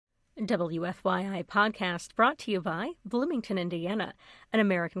WFYI podcast brought to you by Bloomington, Indiana, an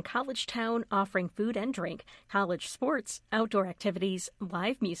American college town offering food and drink, college sports, outdoor activities,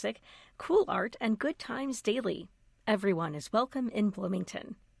 live music, cool art, and good times daily. Everyone is welcome in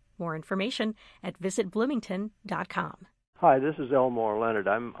Bloomington. More information at visitbloomington.com. Hi, this is Elmore Leonard.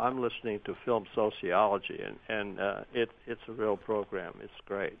 I'm listening to Film Sociology, and it's a real program. It's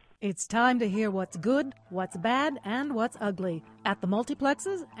great. It's time to hear what's good, what's bad, and what's ugly at the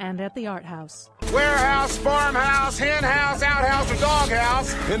multiplexes and at the art house. Warehouse, farmhouse, hen house, outhouse, and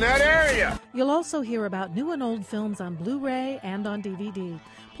doghouse in that area. You'll also hear about new and old films on Blu-ray and on DVD.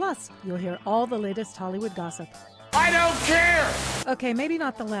 Plus, you'll hear all the latest Hollywood gossip. I don't care! Okay, maybe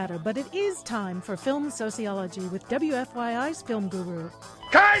not the latter, but it is time for Film Sociology with WFYI's film guru.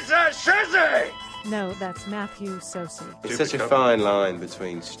 Kaiser Shizzy! No, that's Matthew Sosi. It's such a fine line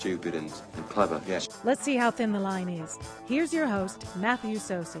between stupid and clever, yes. Let's see how thin the line is. Here's your host, Matthew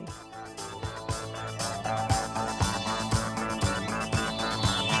Sosi.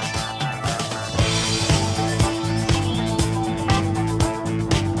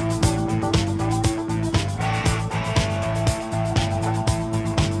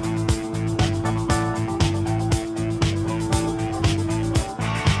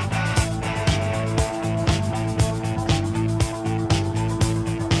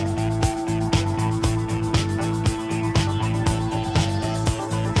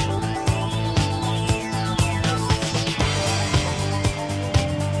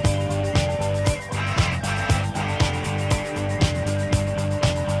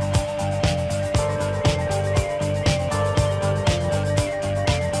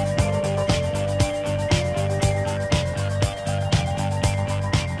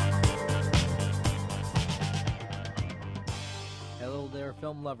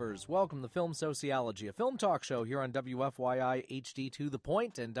 Welcome to Film Sociology, a film talk show here on WFYI HD to the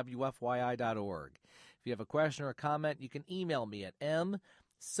point and WFYI.org. If you have a question or a comment, you can email me at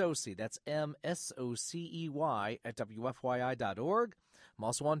msocey, that's MSOCEY, at WFYI.org. I'm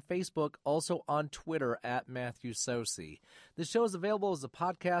also on Facebook, also on Twitter at Matthew Sosi. This show is available as a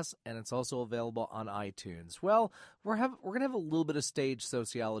podcast, and it's also available on iTunes. Well, we're going to have a little bit of stage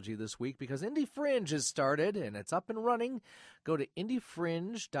sociology this week because Indie Fringe has started, and it's up and running. Go to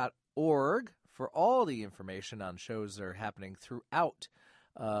indiefringe.org for all the information on shows that are happening throughout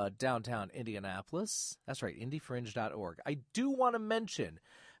downtown Indianapolis. That's right, indiefringe.org. I do want to mention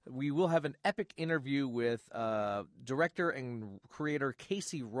we will have an epic interview with director and creator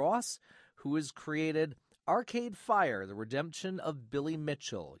Casey Ross, who has created Arcade Fire, The Redemption of Billy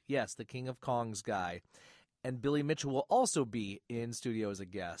Mitchell. Yes, the King of Kong's guy. And Billy Mitchell will also be in studio as a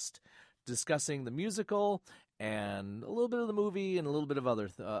guest, discussing the musical and a little bit of the movie and a little bit of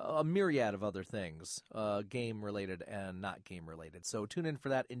a myriad of other things, game-related and not game-related. So tune in for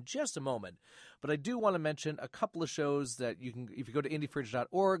that in just a moment. But I do want to mention a couple of shows that you can, if you go to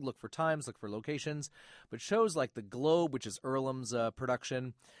indiefringe.org, look for times, look for locations. But shows like The Globe, which is Earlham's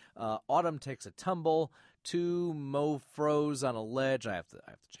production, Autumn Takes a Tumble, Two Mo Froze on a Ledge. I have to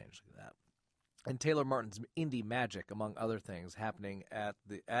change that. And Taylor Martin's Indie Magic, among other things, happening at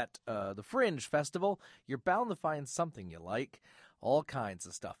the Fringe Festival. You're bound to find something you like. All kinds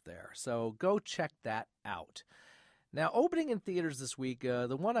of stuff there. So go check that out. Now, opening in theaters this week,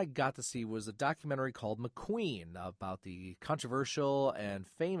 the one I got to see was a documentary called McQueen about the controversial and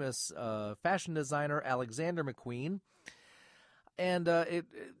famous fashion designer Alexander McQueen. And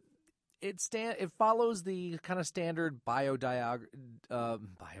it follows the kind of standard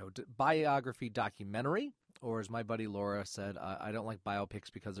biography documentary, or as my buddy Laura said, I don't like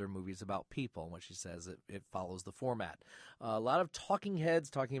biopics because they're movies about people. And what she says, it follows the format. A lot of talking heads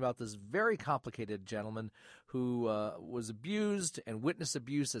talking about this very complicated gentleman who was abused and witnessed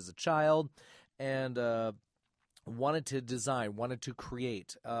abuse as a child, and wanted to design, wanted to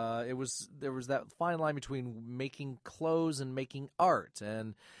create. There was that fine line between making clothes and making art,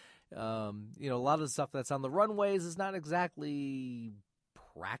 and a lot of the stuff that's on the runways is not exactly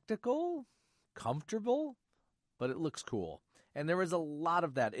practical, comfortable, but it looks cool. And there is a lot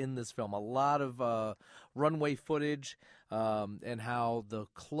of that in this film, a lot of runway footage, and how the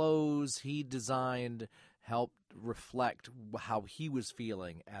clothes he designed helped reflect how he was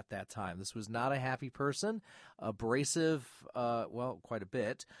feeling at that time. This was not a happy person, abrasive, quite a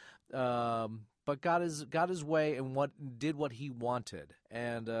bit, but got his way and did what he wanted.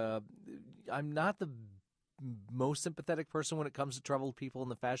 And I'm not the most sympathetic person when it comes to troubled people in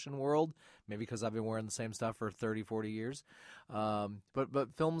the fashion world, maybe because I've been wearing the same stuff for 30, 40 years.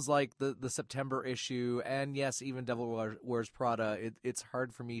 But films like the September issue, and yes, even Devil Wears Prada, it's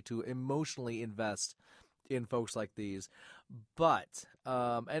hard for me to emotionally invest in folks like these. But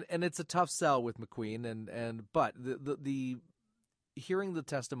and it's a tough sell with McQueen, but the hearing the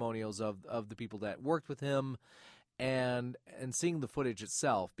testimonials of the people that worked with him and seeing the footage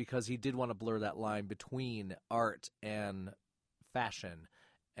itself, because he did want to blur that line between art and fashion.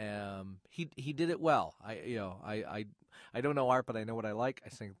 He did it well. I don't know art, but I know what I like. I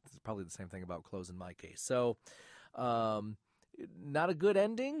think it's probably the same thing about clothes in my case. So, not a good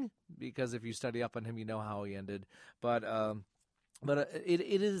ending, because if you study up on him, you know how he ended. But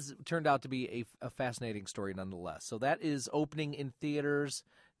it is turned out to be a fascinating story nonetheless. So that is opening in theaters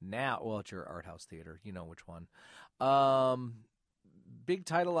now. Well, it's your art house theater. You know which one. Big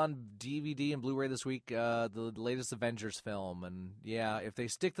title on DVD and Blu-ray this week, the latest Avengers film. And yeah, if they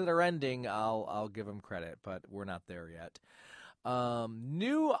stick to their ending, I'll give them credit, but we're not there yet. Wait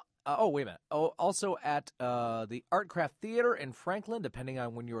a minute. Also at the Artcraft Theater in Franklin, depending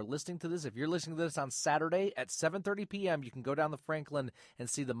on when you're listening to this. If you're listening to this on Saturday at 7:30 p.m., you can go down to Franklin and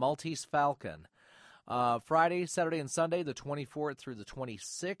see The Maltese Falcon. Friday, Saturday, and Sunday, the 24th through the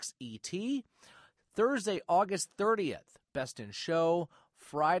 26th, E.T. Thursday, August 30th, Best in Show.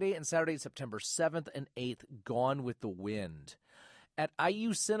 Friday and Saturday, September 7th and 8th, Gone with the Wind. At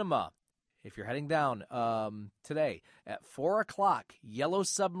IU Cinema, if you're heading down today, at 4 o'clock, Yellow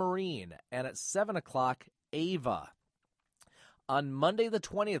Submarine, and at 7 o'clock, Ava. On Monday the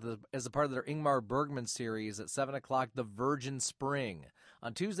 20th, as a part of their Ingmar Bergman series, at 7 o'clock, The Virgin Spring.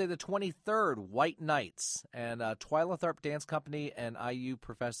 On Tuesday the 23rd, White Nights, and Twyla Tharp Dance Company and IU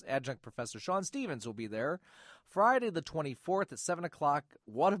Adjunct Professor Sean Stevens will be there. Friday the 24th at 7 o'clock,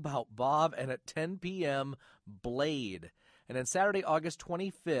 What About Bob? And at 10 p.m., Blade. And then Saturday, August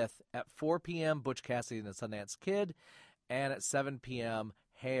 25th at 4 p.m., Butch Cassidy and the Sundance Kid. And at 7 p.m.,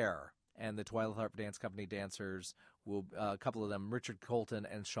 Hair. And the Twyla Tharp Dance Company dancers, a couple of them, Richard Colton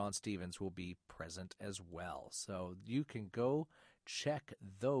and Sean Stevens, will be present as well. So you can go check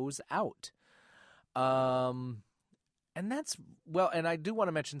those out. And I do want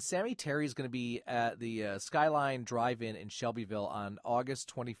to mention Sammy Terry is going to be at the Skyline Drive-In in Shelbyville on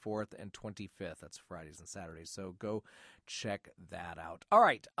August 24th and 25th. That's Fridays and Saturdays, so go check that out. All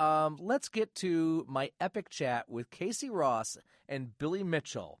right, let's get to my epic chat with Casey Ross and Billy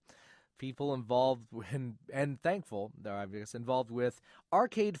Mitchell. People involved and thankful, I guess, involved with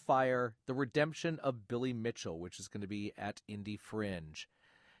Arcade Fire, The Redemption of Billy Mitchell, which is going to be at Indie Fringe.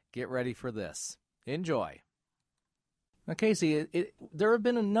 Get ready for this. Enjoy. Now, Casey, there have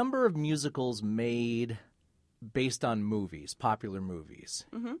been a number of musicals made based on movies, popular movies.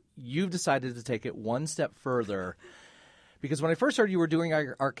 Mm-hmm. You've decided to take it one step further. Because when I first heard you were doing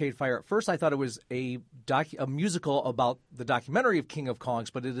Arcade Fire, at first I thought it was a musical about the documentary of King of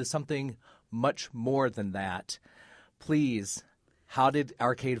Kongs, but it is something much more than that. Please, how did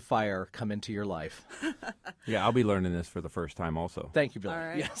Arcade Fire come into your life? Yeah, I'll be learning this for the first time also. Thank you, Billy. All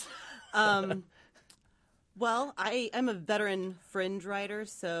right. Yes. Well, I'm a veteran Fringe writer,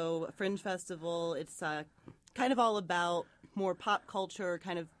 so Fringe Festival, it's kind of all about more pop culture,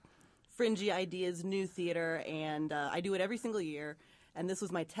 kind of fringy ideas, new theater, and I do it every single year. And this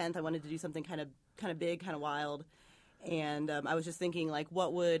was my 10th. I wanted to do something kind of big, kind of wild, and I was just thinking, like,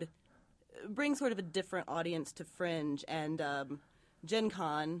 what would bring sort of a different audience to Fringe? And Gen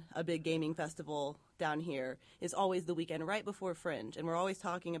Con, a big gaming festival down here, is always the weekend right before Fringe, and we're always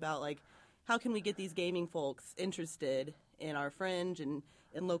talking about, like, how can we get these gaming folks interested in our Fringe and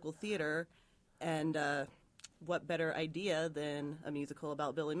in local theater? And what better idea than a musical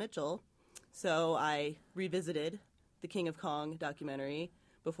about Billy Mitchell? So I revisited the King of Kong documentary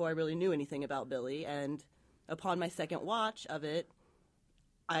before I really knew anything about Billy. And upon my second watch of it,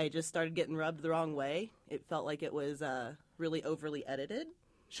 I just started getting rubbed the wrong way. It felt like it was really overly edited.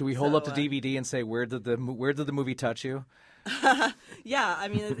 Should we hold up the DVD and say, where did the movie touch you? Yeah, I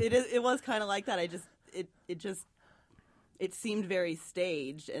mean, it was kind of like that. It seemed very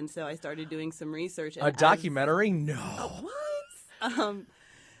staged, and so I started doing some research. And documentary? No. What?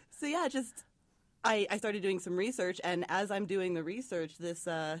 So yeah, I started doing some research, and as I'm doing the research, this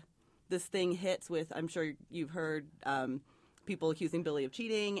thing hits with, I'm sure you've heard people accusing Billy of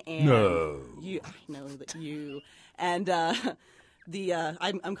cheating, and I know that you, and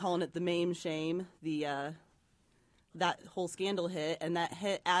I'm calling it the Mame Shame, that whole scandal hit, and that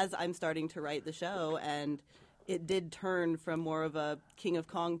hit as I'm starting to write the show, and it did turn from more of a King of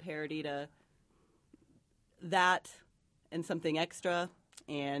Kong parody to that and something extra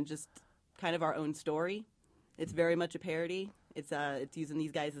and just kind of our own story. It's very much a parody. It's using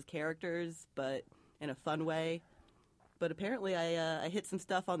these guys as characters, but in a fun way. But apparently I hit some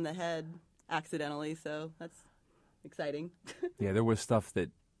stuff on the head accidentally, so that's exciting. Yeah, there was stuff that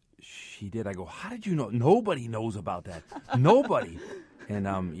she did. I go, how did you know? Nobody knows about that. Nobody.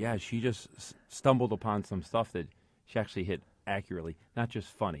 And, she just stumbled upon some stuff that she actually hit accurately, not just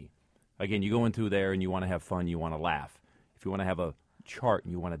funny. Again, you go into there and you want to have fun, you want to laugh. If you want to have a chart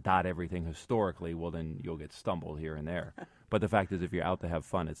and you want to dot everything historically, well, then you'll get stumbled here and there. But the fact is, if you're out to have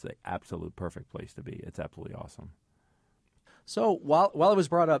fun, it's the absolute perfect place to be. It's absolutely awesome. So while it was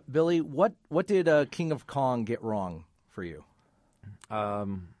brought up, Billy, what did King of Kong get wrong for you?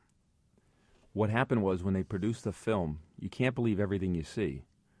 What happened was when they produced the film, you can't believe everything you see.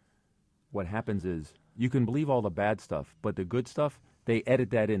 What happens is you can believe all the bad stuff, but the good stuff, they edit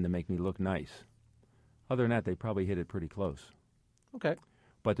that in to make me look nice. Other than that, they probably hit it pretty close. Okay.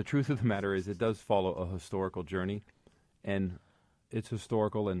 But the truth of the matter is it does follow a historical journey, and it's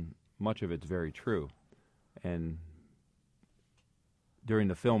historical and much of it's very true. And during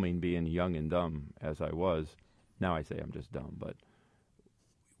the filming, being young and dumb as I was, now I say I'm just dumb, but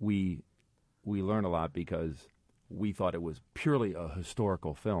we learn a lot because we thought it was purely a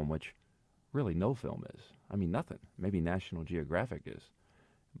historical film, which really no film is. I mean, nothing. Maybe National Geographic is.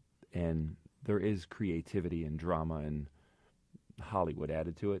 And there is creativity and drama and Hollywood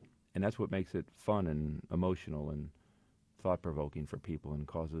added to it, and that's what makes it fun and emotional and thought-provoking for people and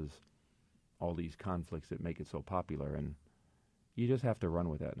causes all these conflicts that make it so popular. And you just have to run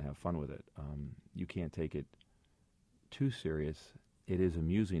with that and have fun with it. You can't take it too serious. It is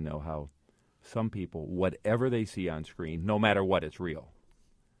amusing, though, how some people, whatever they see on screen, no matter what, it's real.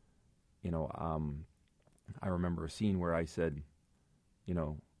 I remember a scene where I said,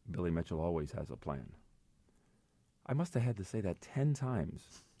 Billy Mitchell always has a plan. I must have had to say that 10 times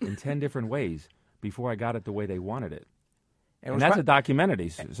in 10 different ways before I got it the way they wanted it. And that's a documentary,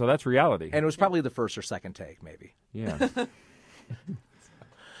 so that's reality. And it was probably the first or second take, maybe. Yeah.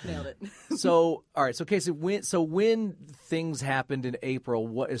 Nailed it. So, all right. So, Casey, when things happened in April,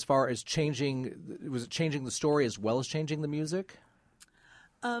 what as far as was it changing the story as well as changing the music?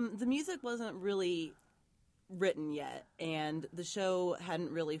 The music wasn't really written yet, and the show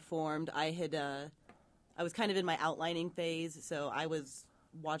hadn't really formed. I was kind of in my outlining phase, so I was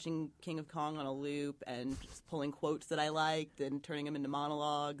watching King of Kong on a loop and just pulling quotes that I liked and turning them into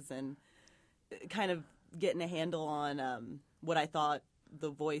monologues and kind of getting a handle on what I thought the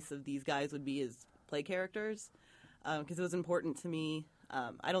voice of these guys would be as play characters, because it was important to me.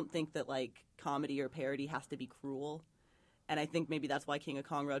 I don't think that comedy or parody has to be cruel, and I think maybe that's why King of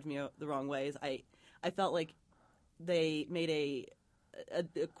Kong rubbed me the wrong ways. I felt like they made a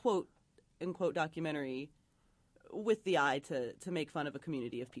quote unquote documentary with the eye to make fun of a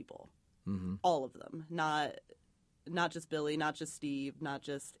community of people, all of them, not just Billy, not just Steve, not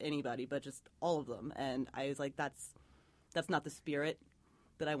just anybody, but just all of them. And I was like, that's not the spirit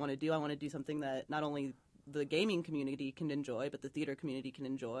that I want to do. I want to do something that not only the gaming community can enjoy, but the theater community can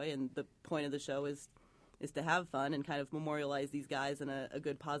enjoy. And the point of the show is to have fun and kind of memorialize these guys in a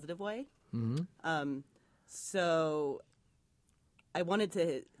good, positive way. Mm-hmm. So I wanted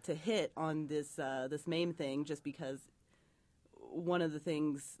to hit on this MAME thing just because one of the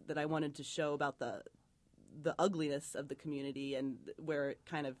things that I wanted to show about the ugliness of the community and where it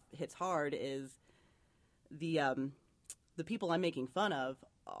kind of hits hard is the people I'm making fun of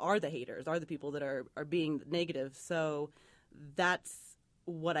are the haters, are the people that are being negative. So that's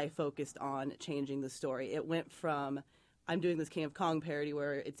what I focused on changing the story. It went from I'm doing this King of Kong parody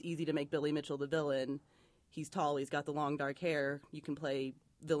where it's easy to make Billy Mitchell the villain. He's tall, he's got the long dark hair, you can play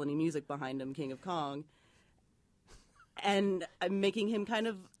villainy music behind him, King of Kong. And I'm making him kind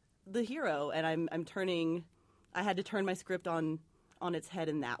of the hero, and I had to turn my script on its head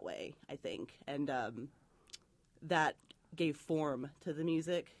in that way, I think. And that gave form to the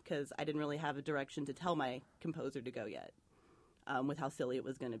music because I didn't really have a direction to tell my composer to go yet with how silly it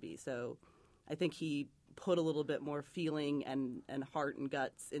was going to be. So I think he put a little bit more feeling and heart and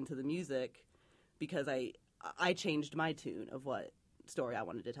guts into the music because I changed my tune of what story I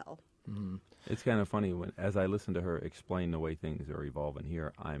wanted to tell. Mm-hmm. It's kind of funny as I listen to her explain the way things are evolving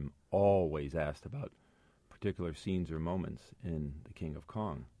here, I'm always asked about particular scenes or moments in The King of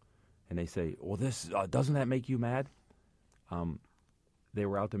Kong. And they say, well, this doesn't that make you mad? They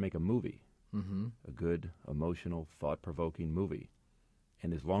were out to make a movie, a good, emotional, thought-provoking movie.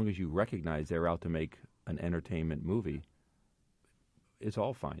 And as long as you recognize they're out to make an entertainment movie, it's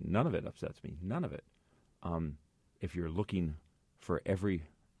all fine. None of it upsets me. None of it. If you're looking for every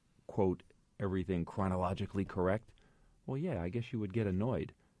quote, everything chronologically correct, well, yeah, I guess you would get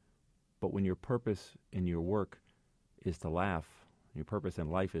annoyed. But when your purpose in your work is to laugh, your purpose in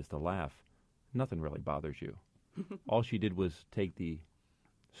life is to laugh, nothing really bothers you. All she did was take the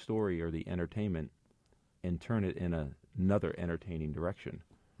story or the entertainment and turn it in another entertaining direction.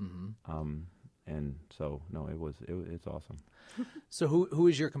 And so, no, it's awesome. So who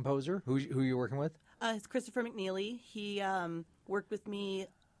is your composer? Who are you working with? It's Christopher McNeely. He worked with me.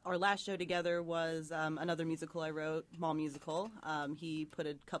 Our last show together was another musical I wrote, Mall Musical. He put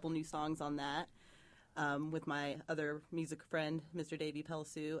a couple new songs on that with my other music friend, Mr. Davey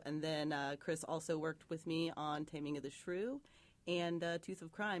Pelsu. And then Chris also worked with me on Taming of the Shrew and Tooth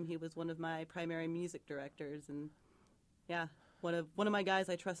of Crime. He was one of my primary music directors. And, yeah, one of my guys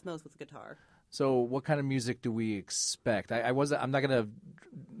I trust most with guitar. So what kind of music do we expect? I'm not going to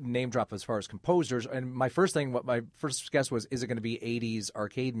name drop as far as composers. And my first guess was, is it going to be 80s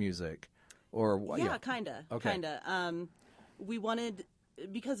arcade music? Or what? Yeah, kind of. Okay. Kind of. We wanted,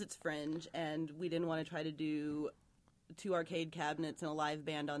 because it's Fringe, and we didn't want to try to do 2 arcade cabinets and a live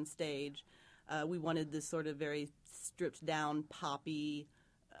band on stage, we wanted this sort of very stripped down, poppy,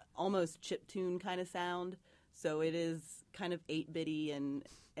 almost chiptune kind of sound. So it is kind of 8-bitty and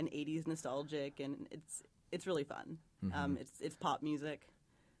 80s nostalgic, and it's really fun. It's pop music.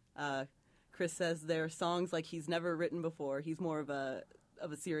 Chris says there are songs like he's never written before. He's more of a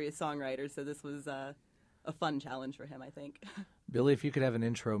serious songwriter, so this was a fun challenge for him, I think. Billy, if you could have an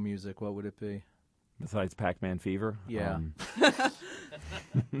intro music, what would it be? Besides Pac-Man Fever? Yeah.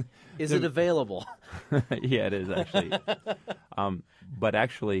 Is it available? Yeah, it is, actually. But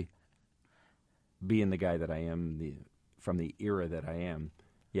actually, being the guy that I am, from the era that I am,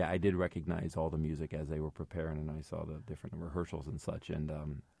 yeah, I did recognize all the music as they were preparing, and I saw the different rehearsals and such,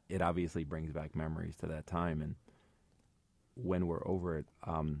 and it obviously brings back memories to that time. And when we're over at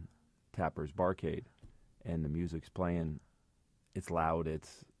Tapper's Barcade and the music's playing, it's loud,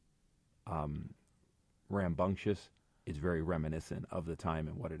 it's rambunctious, it's very reminiscent of the time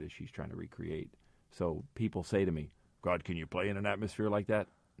and what it is she's trying to recreate. So people say to me, God, can you play in an atmosphere like that?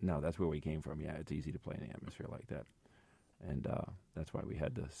 No, that's where we came from. Yeah, it's easy to play in an atmosphere like that. And that's why we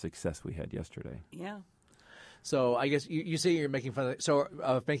had the success we had yesterday. Yeah. So I guess you say you're making fun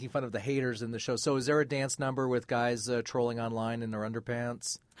of the haters in the show. So is there a dance number with guys trolling online in their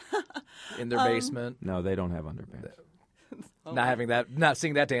underpants in their basement? No, they don't have underpants. Not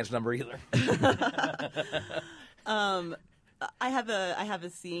seeing that dance number either. I have a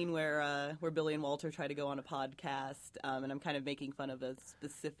scene where Billy and Walter try to go on a podcast, and I'm kind of making fun of a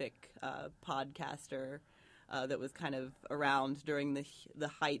specific podcaster that was kind of around during the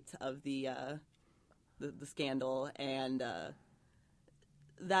height of the scandal, and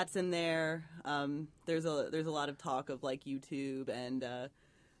that's in there. There's a lot of talk of like YouTube and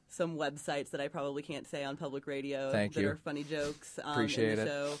some websites that I probably can't say on public radio that are funny jokes Appreciate in the it.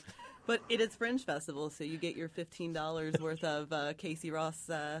 show. But it is Fringe Festival, so you get your $15 worth of Casey Ross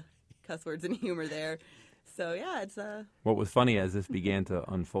cuss words and humor there. So yeah, it's What was funny as this began to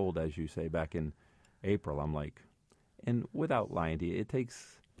unfold, as you say, back in April, I'm like, and without lying to you, it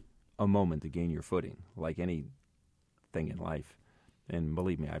takes a moment to gain your footing, like anything in life. And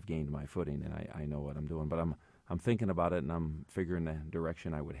believe me, I've gained my footing, and I know what I'm doing. But I'm thinking about it, and I'm figuring the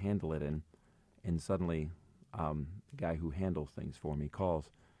direction I would handle it in. And suddenly, the guy who handles things for me calls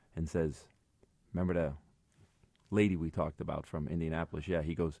and says, remember the lady we talked about from Indianapolis? Yeah,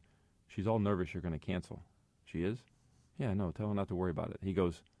 he goes, she's all nervous you're going to cancel. She is? Yeah, no, tell her not to worry about it. He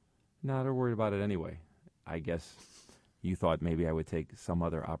goes, no, they're worried about it anyway. I guess you thought maybe I would take some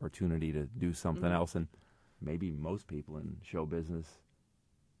other opportunity to do something else, and maybe most people in show business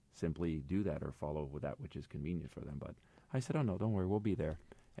simply do that or follow with that which is convenient for them. But I said, oh, no, don't worry, we'll be there.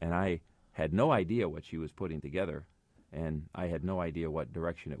 And I had no idea what she was putting together, and I had no idea what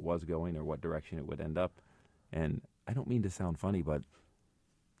direction it was going or what direction it would end up. And I don't mean to sound funny, but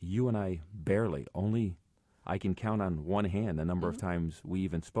you and I I can count on one hand the number of times we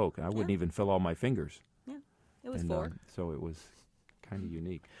even spoke. I wouldn't even fill all my fingers. yeah, it was 4. So it was kind of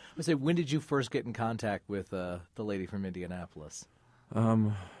unique. I would say, when did you first get in contact with the lady from Indianapolis?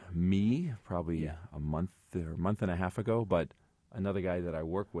 Me, probably a month and a half ago, but another guy that I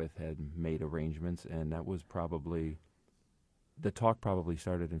work with had made arrangements, and that was probably, the talk probably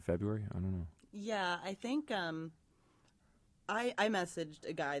started in February. I don't know. Yeah, I think I messaged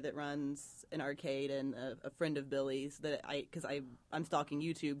a guy that runs an arcade and a friend of Billy's because I'm stalking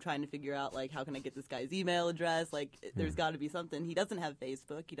YouTube trying to figure out like how can I get this guy's email address. Like there's got to be something. He doesn't have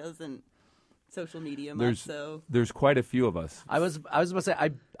Facebook. He doesn't social media much. So there's quite a few of us. I was about to say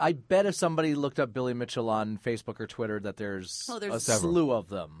I bet if somebody looked up Billy Mitchell on Facebook or Twitter that there's a slew of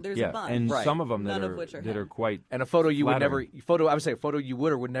them. There's a bunch, and right. some of them None that of which are are quite and a photo you flattering. I would say a photo you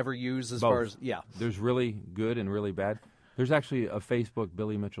would or would never use as Both. far as There's really good and really bad. There's actually a Facebook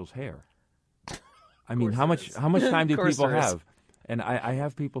Billy Mitchell's hair. I mean, how much time do people have? And I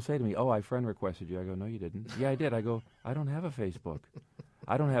have people say to me, "Oh, I friend requested you." I go, "No, you didn't." "Yeah, I did." I go, "I don't have a Facebook."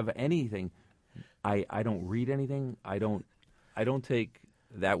 I don't have anything. I don't read anything. I don't take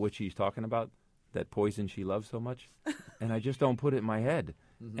that which she's talking about, that poison she loves so much, and I just don't put it in my head.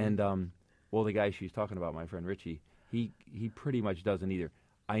 And well, the guy she's talking about, my friend Richie, he pretty much doesn't either.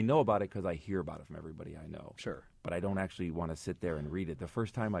 I know about it because I hear about it from everybody I know. Sure. But I don't actually want to sit there and read it. The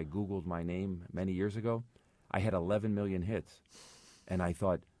first time I Googled my name many years ago, I had 11 million hits. And I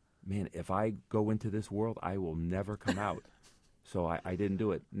thought, man, if I go into this world, I will never come out. So I didn't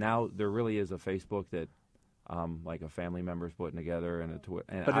do it. Now there really is a Facebook that like a family member's putting together, and a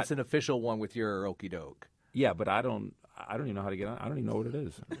Twitter. But it's an official one with your okey doke. Yeah, but I don't even know how to get on. I don't even know what it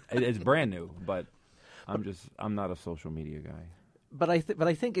is. It's brand new, but I'm not a social media guy. But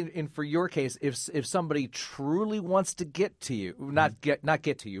I think in for your case, if somebody truly wants to get to you, not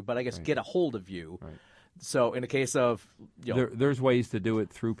get to you, but I guess get a hold of you. Right. So in a case of there's ways to do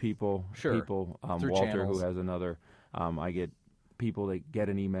it through people. Sure. People. Through Walter, channels. who has another. I get people that get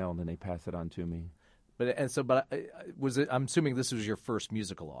an email and then they pass it on to me. But was it? I'm assuming this was your first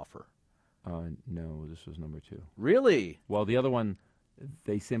musical offer. No, this was number 2. Really? Well, the other one,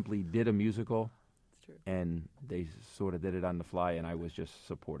 they simply did a musical. It's true. And they sort of did it on the fly, and I was just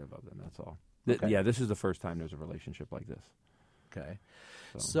supportive of them. That's all. Okay. Yeah, this is the first time there's a relationship like this. Okay.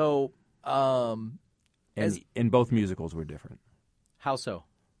 So and both musicals were different. How so?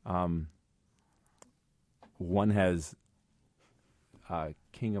 One has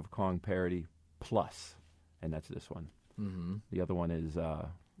King of Kong parody plus, and that's this one. Mm-hmm. The other one is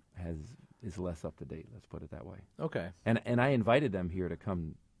less up to date. Let's put it that way. Okay. And I invited them here to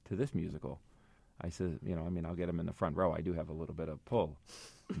come to this musical. I said, I'll get them in the front row. I do have a little bit of pull,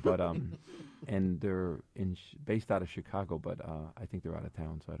 but and they're based out of Chicago, but I think they're out of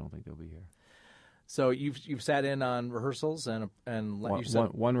town, so I don't think they'll be here. So you've sat in on rehearsals and you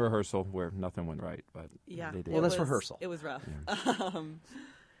said one rehearsal where nothing went right, but yeah, they did. Well, that's rehearsal. It was rough.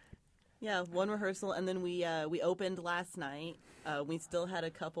 Yeah, one rehearsal, and then we opened last night. We still had a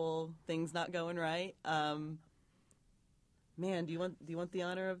couple things not going right. Man, do you want the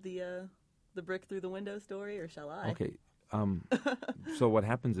honor of the brick through the window story, or shall I? Okay. So what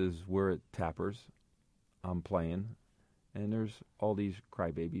happens is we're at Tappers. I'm playing, and there's all these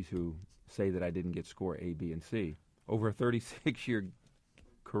crybabies who say that I didn't get score A, B, and C. Over a 36-year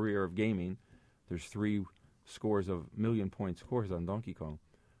career of gaming, there's 3 scores of million-point scores on Donkey Kong.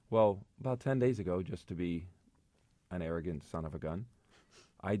 Well, about 10 days ago, just to be an arrogant son of a gun,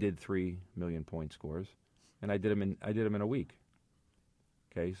 I did 3 million-point scores, and I did them in a week.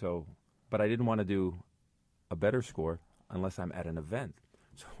 Okay, so, but I didn't want to do a better score unless I'm at an event.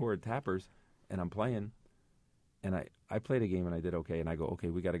 So we're at Tappers, and I'm playing, and I played a game and I did okay, and I go, okay,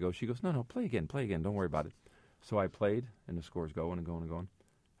 we got to go. She goes, no, play again, don't worry about it. So I played, and the score's going and going and going.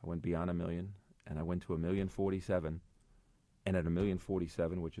 I went beyond 1 million, and I went to 1,047,000. And at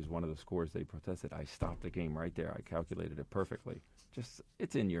 1,047,000, which is one of the scores they protested, I stopped the game right there. I calculated it perfectly. Just,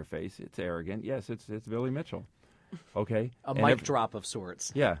 it's in your face. It's arrogant. Yes, it's Billy Mitchell. Okay? A mic drop of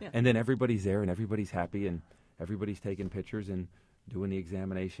sorts. Yeah. And then everybody's there, and everybody's happy, and everybody's taking pictures and doing the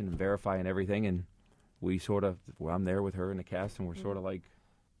examination and verifying everything. And I'm there with her and the cast, and we're sort of like,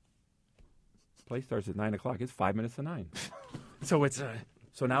 play starts at 9 o'clock. It's 5 minutes to 9.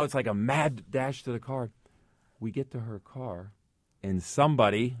 So now it's like a mad dash to the car. We get to her car, and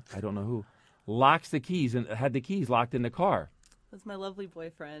somebody, I don't know who, locks the keys and had the keys locked in the car. That's my lovely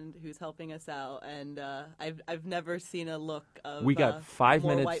boyfriend who's helping us out, and I've never seen a look of we got 5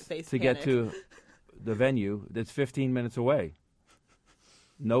 more minutes white-faced to panic. get to the venue that's 15 minutes away.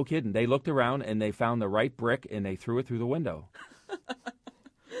 No kidding. They looked around, and they found the right brick, and they threw it through the window.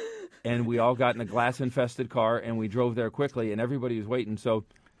 And we all got in a glass-infested car, and we drove there quickly, and everybody was waiting. So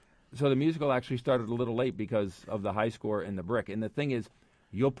the musical actually started a little late because of the high score and the brick. And the thing is,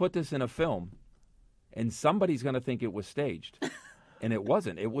 you'll put this in a film, and somebody's going to think it was staged. And it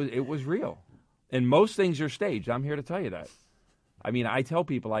wasn't. It was real. And most things are staged. I'm here to tell you that. I mean, I tell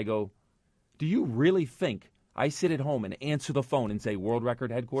people, I go, do you really think I sit at home and answer the phone and say, World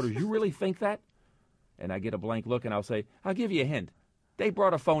Record Headquarters, you really think that? And I get a blank look, and I'll say, I'll give you a hint. They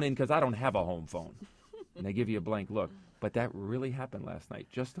brought a phone in because I don't have a home phone. And they give you a blank look. But that really happened last night,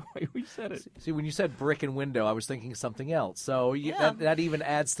 just the way we said it. See, when you said brick and window, I was thinking something else. So that even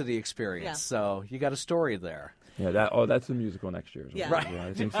adds to the experience. Yeah. So you got a story there. Yeah, that's the musical next year. Yeah. Right. Yeah,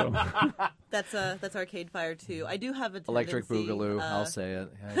 I think so. That's Arcade Fire too. I do have a tendency, Electric Boogaloo, I'll say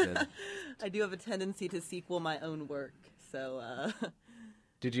it. Yeah, I did. I do have a tendency to sequel my own work. So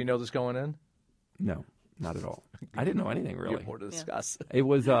Did you know this going in? No, not at all. I didn't know anything You really. have more to discuss. It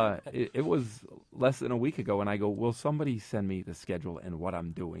was it was less than a week ago, and I go, will somebody send me the schedule and what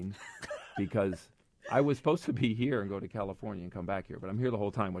I'm doing? Because I was supposed to be here and go to California and come back here, but I'm here the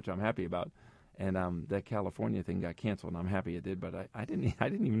whole time, which I'm happy about. And that California thing got canceled, and I'm happy it did. But I didn't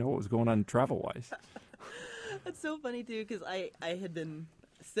even know what was going on travel-wise. That's so funny too, because I had been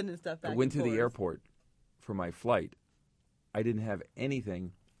sending stuff back. I went and to the forth. airport for my flight. I didn't have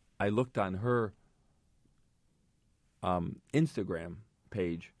anything. I looked on her Instagram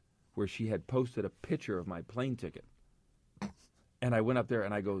page where she had posted a picture of my plane ticket. And I went up there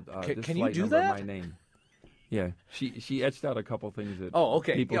and I go, this can you flight do number, that? my name. Yeah, she etched out a couple things that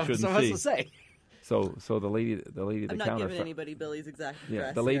okay. people shouldn't so I was see. to say. So the lady at the I'm not counter. giving anybody Billy's exact address.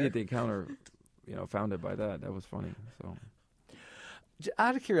 Yeah, the lady here. at the counter, found it by that. That was funny. So,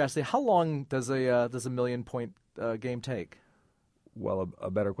 Out of curiosity, how long does a million-point game take? well, a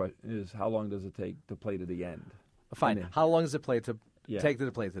better question is how long does it take to play to the end? Fine. And How long does it take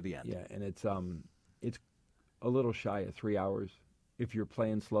to play to the end? Yeah, and it's a little shy of 3 hours. If you're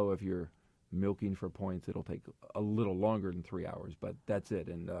playing slow, if you're milking for points, it'll take a little longer than 3 hours. But that's it,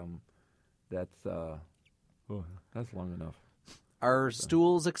 and that's long enough. Are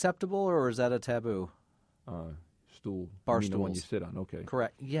stools acceptable, or is that a taboo? Stool, Bar you mean the one you stools. sit on. Okay.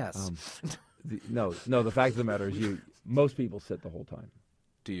 Correct. Yes. No. The fact of the matter is, most people sit the whole time.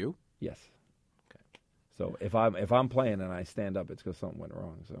 Do you? Yes. Okay. So if I'm playing and I stand up, it's because something went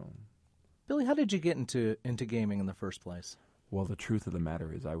wrong. So, Billy, how did you get into gaming in the first place? well, the truth of the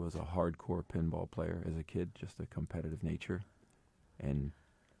matter is, I was a hardcore pinball player as a kid, just a competitive nature, and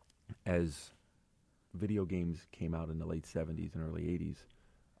as video games came out in the late 70s and early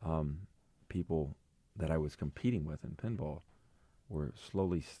 80s, people that I was competing with in pinball were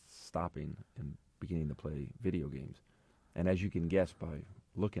slowly stopping and beginning to play video games. And as you can guess by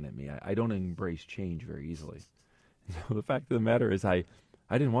looking at me, I don't embrace change very easily. So the fact of the matter is I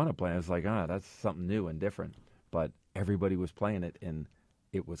didn't want to play. I was like, that's something new and different. But everybody was playing it, and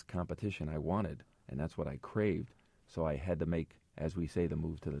it was competition I wanted, and that's what I craved. So I had to make, as we say, the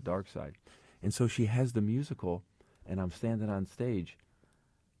move to the dark side. And so she has the musical, and I'm standing on stage,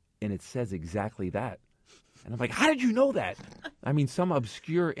 and it says exactly that. And I'm like, how did you know that? I mean, some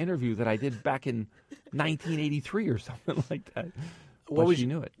obscure interview that I did back in 1983 or something like that. She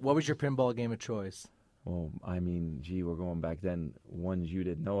knew it. What was your pinball game of choice? Well, I mean, we're going back then. Ones you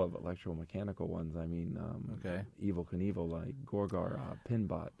didn't know of, electromechanical ones. I mean, Evel Knievel, like Gorgar,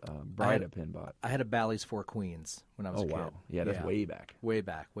 Pinbot, Brida Pinbot. I had a Bally's Four Queens when I was a kid. Oh, wow. Yeah, that's way back. Way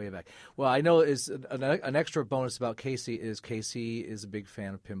back. Well, I know is an extra bonus about Casey is a big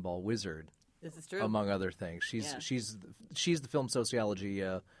fan of Pinball Wizard. This is true. Among other things. She's the film sociology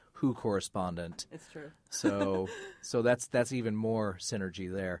Who correspondent. It's true. So that's even more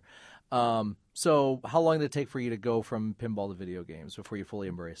synergy there. So how long did it take for you to go from pinball to video games before you fully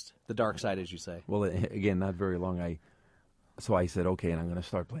embraced the dark side, as you say? Well, again, not very long. So I said, okay, and I'm going to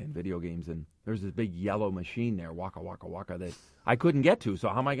start playing video games. And there's this big yellow machine there, Waka Waka Waka, that I couldn't get to. So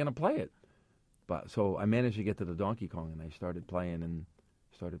how am I going to play it? But so I managed to get to the Donkey Kong, and I started playing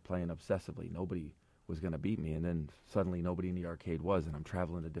obsessively. Nobody was going to beat me, and then suddenly nobody in the arcade was, and I'm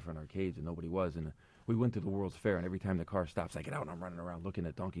traveling to different arcades, and nobody was. And we went to the World's Fair, and every time the car stops, I get out and I'm running around looking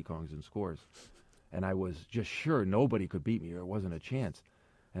at Donkey Kongs and scores. And I was just sure nobody could beat me. There wasn't a chance.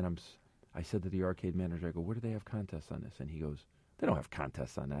 And I said to the arcade manager, I go, where do they have contests on this? And he goes, they don't have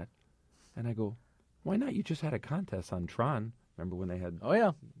contests on that. And I go, why not? You just had a contest on Tron. Remember when they had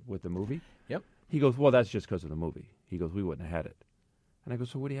with the movie? Yep. He goes, well, that's just because of the movie. He goes, we wouldn't have had it. And I go,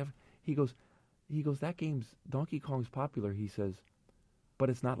 so what do you have? He goes, that game's, Donkey Kong's popular. He says, but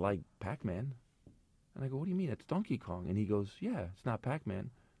it's not like Pac-Man. And I go, what do you mean? It's Donkey Kong. And he goes, yeah, it's not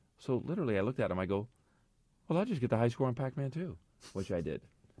Pac-Man. So literally I looked at him. I go, well, I'll just get the high score on Pac-Man too, which I did.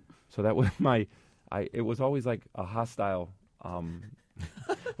 So that was it was always like a hostile,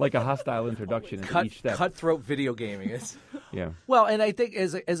 introduction into each step. Cutthroat video gaming. Yeah. Well, and I think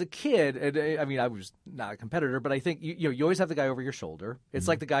as a kid, and I mean, I was not a competitor, but I think you always have the guy over your shoulder. It's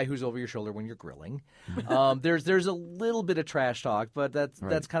like the guy who's over your shoulder when you're grilling. There's a little bit of trash talk, but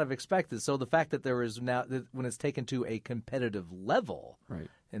that's kind of expected. So the fact that there is now, when it's taken to a competitive level, right,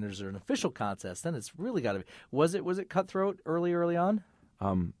 and there's an official contest, then it's really got to be. Was it cutthroat early on?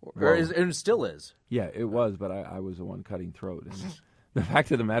 And it still is. Yeah, it was, but I was the one cutting throat. And the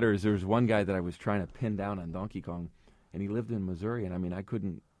fact of the matter is, there was one guy that I was trying to pin down on Donkey Kong, and he lived in Missouri, and I mean, I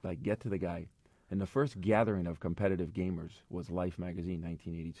couldn't get to the guy. And the first gathering of competitive gamers was Life magazine,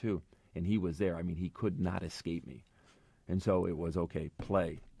 1982, and he was there. I mean, he could not escape me. And so it was, okay,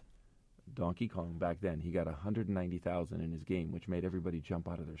 play. Donkey Kong back then, he got 190,000 in his game, which made everybody jump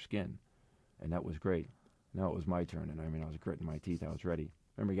out of their skin, and that was great. Now it was my turn, and I mean, I was gritting my teeth. I was ready.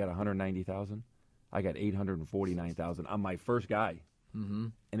 Remember, he got 190,000. I got 849,000 on my first guy,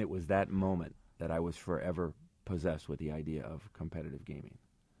 and it was that moment that I was forever possessed with the idea of competitive gaming.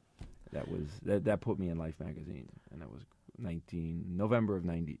 That put me in Life magazine, and that was November of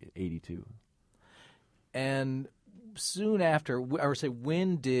 1982. And soon after, I would say,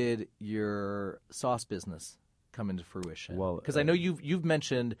 when did your sauce business come into fruition? Well, because I know you've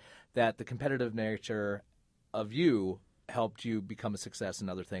mentioned that the competitive nature of you helped you become a success in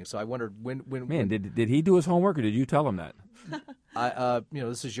other things. So I wondered when did he do his homework, or did you tell him that?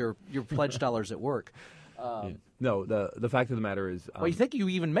 This is your pledge dollars at work. No, the fact of the matter is, well, you think you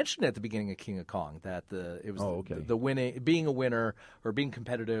even mentioned at the beginning of King of Kong that the winning, being a winner or being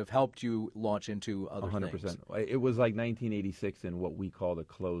competitive helped you launch into other 100%. Things. It was like 1986 and what we call the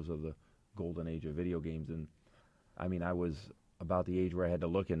close of the golden age of video games, and I mean, I was about the age where I had to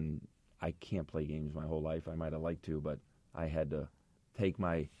look, and I can't play games my whole life. I might have liked to, but I had to take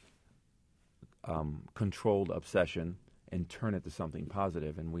my controlled obsession and turn it to something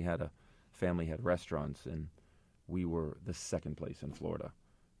positive. And we had family had restaurants, and we were the second place in Florida.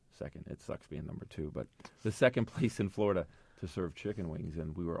 Second, it sucks being number 2, but the second place in Florida to serve chicken wings,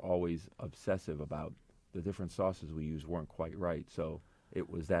 and we were always obsessive about the different sauces we used weren't quite right. So it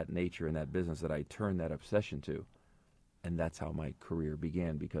was that nature in that business that I turned that obsession to, and that's how my career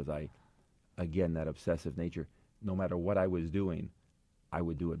began, because that obsessive nature, no matter what I was doing, I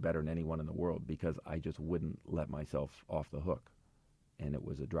would do it better than anyone in the world, because I just wouldn't let myself off the hook. And it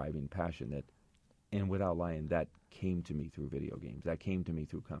was a driving passion and without lying, that came to me through video games. That came to me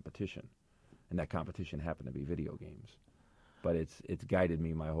through competition. And that competition happened to be video games. But it's guided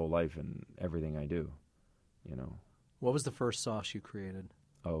me my whole life in everything I do, you know. What was the first sauce you created?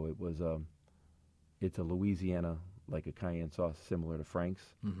 Oh, it was it's a Louisiana, like a cayenne sauce similar to Frank's.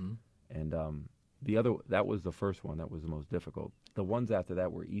 Mm-hmm. And that was the first one. That was the most difficult. The ones after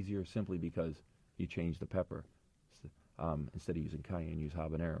that were easier simply because you changed the pepper. Instead of using cayenne, use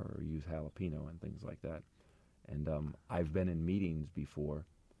habanero or use jalapeno and things like that. And I've been in meetings before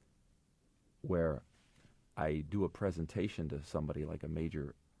where I do a presentation to somebody like a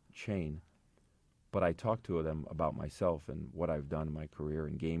major chain, but I talk to them about myself and what I've done in my career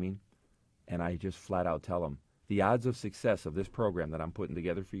in gaming, and I just flat out tell them, the odds of success of this program that I'm putting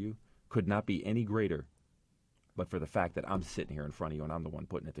together for you could not be any greater, but for the fact that I'm sitting here in front of you and I'm the one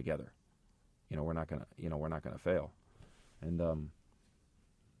putting it together. We're not gonna fail. And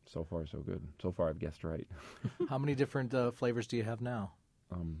so far, so good. So far, I've guessed right. How many different flavors do you have now?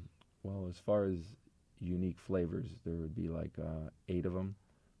 Well, as far as unique flavors, there would be like 8 of them.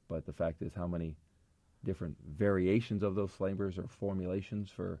 But the fact is, how many different variations of those flavors or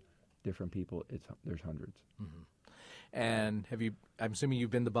formulations for different people, there's hundreds. Mm-hmm. And I'm assuming you've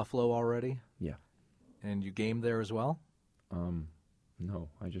been to Buffalo already? Yeah. And you gamed there as well? No,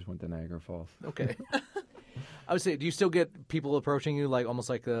 I just went to Niagara Falls. Okay. I would say, do you still get people approaching you like almost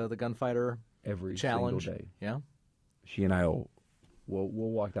like the gunfighter every challenge? Single day? Yeah. She and I we'll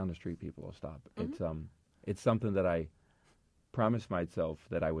walk down the street. People will stop. Mm-hmm. It's something that I promised myself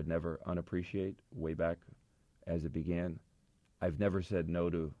that I would never unappreciate way back as it began. I've never said no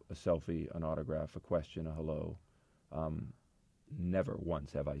to a selfie, an autograph, a question, a hello. Never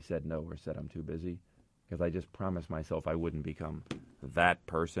once have I said no or said I'm too busy, because I just promised myself I wouldn't become that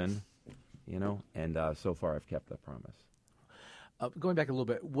person. And so far I've kept that promise. Going back a little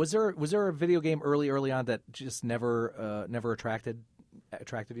bit, was there a video game early on that just never attracted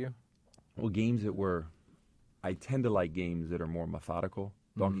you? Well, games I tend to like games that are more methodical.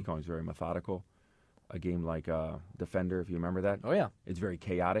 Donkey Kong's very methodical. A game like Defender, if you remember that. Oh yeah, it's very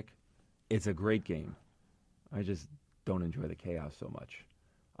chaotic. It's a great game. I just don't enjoy the chaos so much.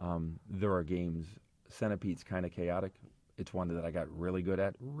 There are games. Centipede's kind of chaotic. It's one that I got really good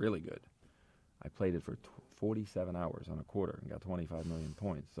at. Really good. I played it for 47 hours on a quarter and got 25 million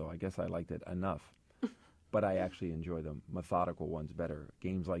points, so I guess I liked it enough. But I actually enjoy the methodical ones better.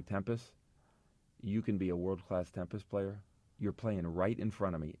 Games like Tempest, you can be a world-class Tempest player. You're playing right in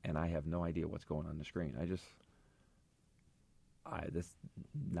front of me, and I have no idea what's going on the screen. That's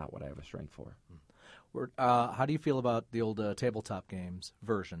not what I have a strength for. How do you feel about the old tabletop games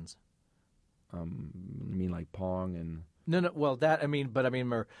versions? You mean like Pong and... No. Well,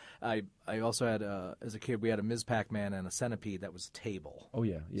 I also had as a kid we had a Ms. Pac-Man and a Centipede that was a table. Oh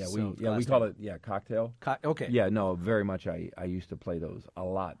yeah. So we call it cocktail. Okay. Yeah, no, very much. I used to play those a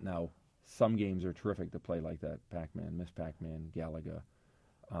lot. Now some games are terrific to play like that. Pac-Man, Ms. Pac-Man, Galaga.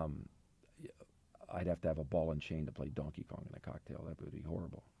 I'd have to have a ball and chain to play Donkey Kong in a cocktail. That would be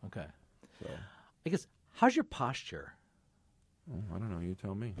horrible. Okay. So I guess how's your posture? I don't know. You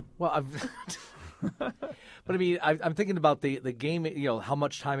tell me. Well, but I mean, I'm thinking about the game. How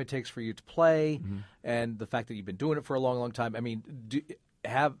much time it takes for you to play, and the fact that you've been doing it for a long, long time. I mean,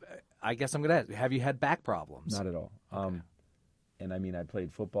 I guess I'm going to ask, have you had back problems? Not at all. Okay. And I mean, I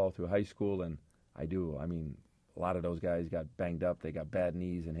played football through high school, and I mean, a lot of those guys got banged up. They got bad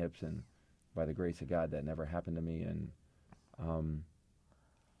knees and hips, and by the grace of God, that never happened to me. And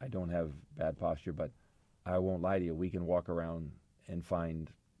I don't have bad posture, but I won't lie to you. We can walk around and find,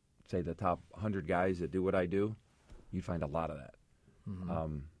 say, the top 100 guys that do what I do. You find a lot of that.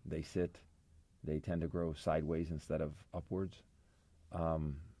 Mm-hmm. They sit. They tend to grow sideways instead of upwards.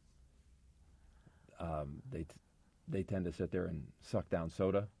 They tend to sit there and suck down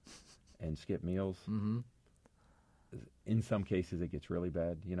soda and skip meals. Mm-hmm. In some cases, it gets really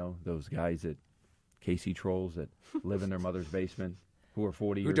bad. You know, those guys at Casey Trolls that live in their mother's basement, who are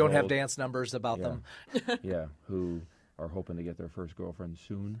 40 years old. Who don't have dance numbers about them. Yeah, who are hoping to get their first girlfriend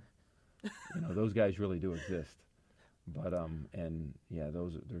soon. You know, those guys really do exist. But, and yeah,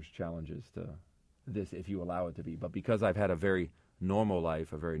 there's challenges to this if you allow it to be. But because I've had a very normal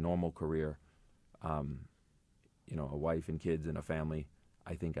life, a very normal career, you know, a wife and kids and a family,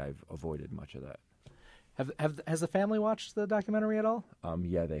 I think I've avoided much of that. Has the family watched the documentary at all?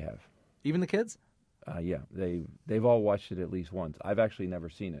 Yeah, they have. Even the kids? Yeah, they've all watched it at least once. I've actually never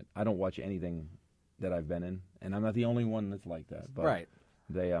seen it. I don't watch anything that I've been in, and I'm not the only one that's like that. But right.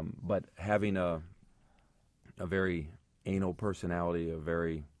 They but having a very anal personality,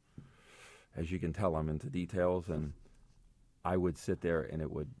 as you can tell, I'm into details, and I would sit there and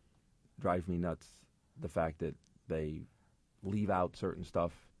it would drive me nuts, the fact that they leave out certain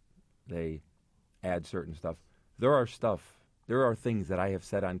stuff, they add certain stuff. There are things that I have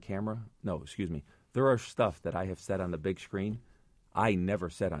said on camera. No, excuse me. There are stuff that I have said on the big screen I never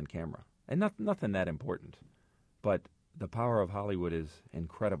said on camera. And nothing that important. But the power of Hollywood is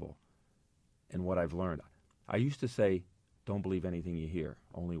incredible in what I've learned. I used to say, don't believe anything you hear,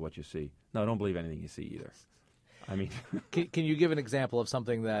 only what you see. No, don't believe anything you see either. I mean, can you give an example of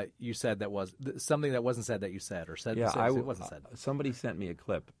something that you said that was something that wasn't said that you said, or said? Yeah, it wasn't said. Somebody sent me a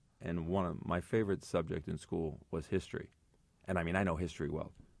clip, and one of my favorite subjects in school was history, and I mean I know history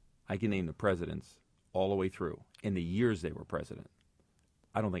well. I can name the presidents all the way through in the years they were president.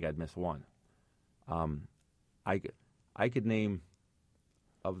 I don't think I'd miss one. I could name,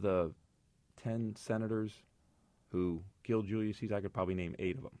 of the 10 senators who killed Julius Caesar, I could probably name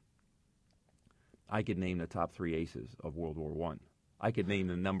 8 of them. I could name the top 3 aces of World War I. I could name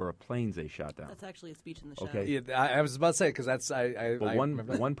the number of planes they shot down. That's actually a speech in the show. Okay. Yeah, I was about to say, because that's But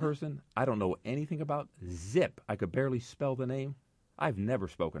one person I don't know anything about. Zip. I could barely spell the name. I've never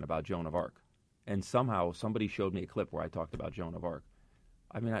spoken about Joan of Arc, and somehow somebody showed me a clip where I talked about Joan of Arc.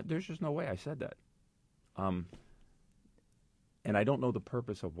 I mean, there's just no way I said that. And I don't know the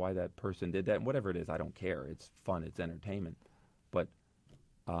purpose of why that person did that. And whatever it is, I don't care. It's fun. It's entertainment. But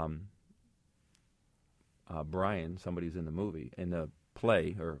Brian, somebody's in the movie, in the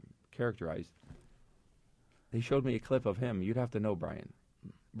play, or characterized, they showed me a clip of him. You'd have to know Brian.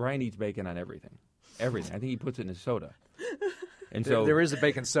 Brian eats bacon on everything. Everything. I think he puts it in his soda. And so there is a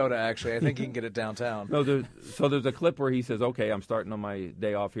bacon soda, actually. I think you can get it downtown. No, there's a clip where he says, okay, I'm starting on my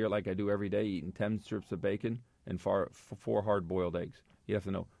day off here like I do every day, eating 10 strips of bacon and 4 hard-boiled eggs. You have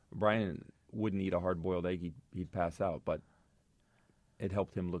to know, Brian wouldn't eat a hard-boiled egg. He'd pass out. But it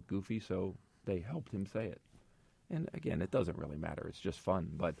helped him look goofy, so they helped him say it. And, again, it doesn't really matter. It's just fun.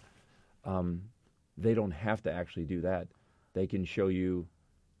 But they don't have to actually do that. They can show you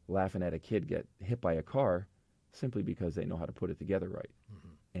laughing at a kid get hit by a car simply because they know how to put it together right.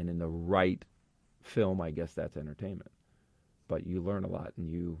 Mm-hmm. And in the right film, I guess that's entertainment. But you learn a lot, and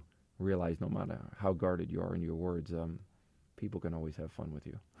you realize no matter how guarded you are in your words, people can always have fun with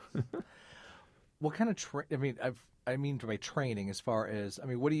you. What kind of I mean by training, as far as, I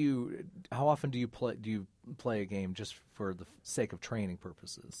mean, how often do you play a game just for the sake of training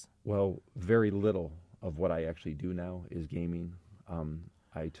purposes? Well, very little of what I actually do now is gaming.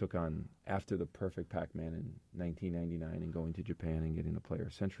 I took on, after the Perfect Pac-Man in 1999 and going to Japan and getting the Player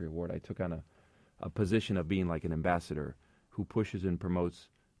Century Award, I took on a position of being like an ambassador who pushes and promotes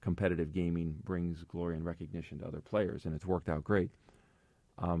competitive gaming, brings glory and recognition to other players, and it's worked out great.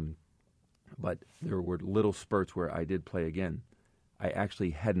 But there were little spurts where I did play again. I actually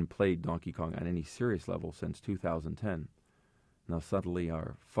hadn't played Donkey Kong on any serious level since 2010. Now suddenly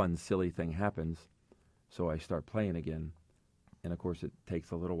our fun, silly thing happens, so I start playing again. And, of course, it takes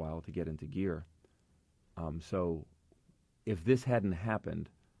a little while to get into gear. So if this hadn't happened,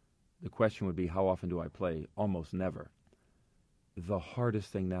 the question would be, how often do I play? Almost never. The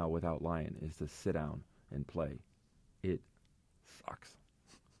hardest thing now, without lying, is to sit down and play. It sucks.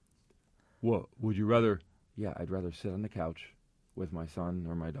 What, would you rather? Yeah, I'd rather sit on the couch with my son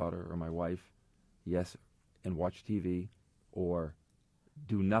or my daughter or my wife, yes, and watch TV, or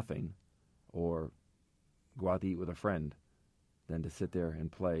do nothing or go out to eat with a friend than to sit there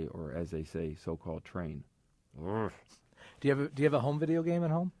and play, or as they say, so-called train. Do you have a home video game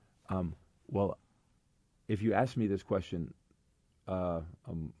at home? Well, if you asked me this question a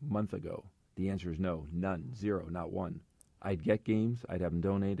month ago, the answer is no, none, zero, not one. I'd get games, I'd have them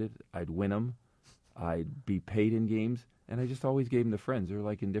donated, I'd win them, I'd be paid in games, and I just always gave them to friends. They're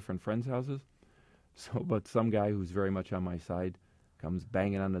like in different friends' houses. So, but some guy who's very much on my side comes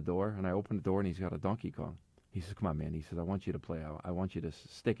banging on the door, and I open the door, and he's got a Donkey Kong. He says, "Come on, man." He says, "I want you to play. I want you to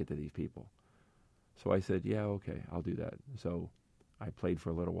stick it to these people." So I said, "Yeah, okay, I'll do that." So I played for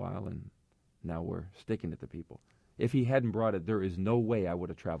a little while, and now we're sticking it to people. If he hadn't brought it, there is no way I would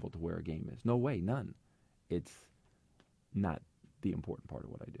have traveled to where a game is. No way, none. It's not the important part of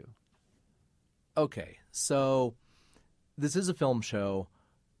what I do. Okay, so this is a film show.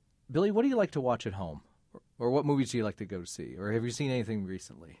 Billy, what do you like to watch at home? Or what movies do you like to go see? Or have you seen anything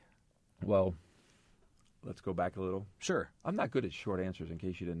recently? Well, let's go back a little. Sure. I'm not good at short answers, in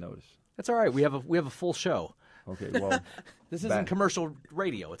case you didn't notice. That's all right. We have a full show. Okay, well, this isn't commercial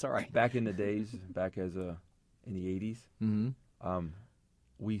radio. It's all right. Back in the days, in the 80s,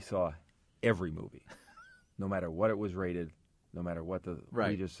 we saw every movie, no matter what it was rated, no matter what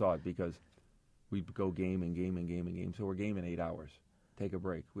we just saw it because we'd go game and game and game and game. So we're gaming 8 hours. Take a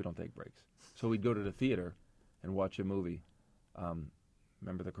break. We don't take breaks. So we'd go to the theater and watch a movie.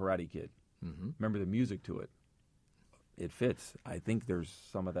 Remember The Karate Kid? Mm-hmm. Remember the music to it? It fits. I think there's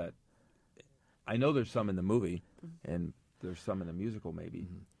some of that. I know there's some in the movie, and there's some in the musical maybe.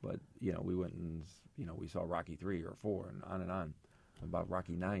 But, we went and, we saw Rocky 3 or 4 and on and on. I'm about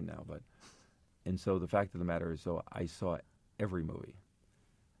Rocky 9 now. And so the fact of the matter is, so I saw every movie.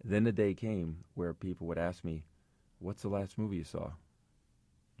 Then the day came where people would ask me, "What's the last movie you saw?"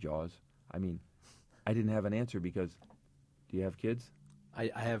 Jaws. I mean, I didn't have an answer because, do you have kids? I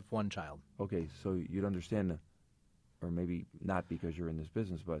have one child. Okay, so you'd understand, or maybe not because you're in this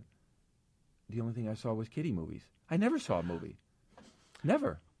business, but the only thing I saw was kiddie movies. I never saw a movie.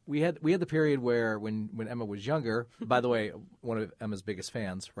 Never. We had the period where when Emma was younger. By the way, one of Emma's biggest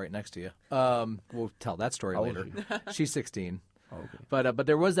fans, right next to you. We'll tell that story later. She's 16. Oh, okay. But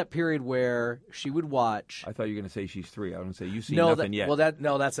there was that period where she would watch. I thought you were going to say she's 3. I was going to say you've seen nothing yet.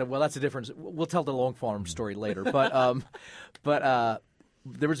 That's a difference. We'll tell the long farm story later. But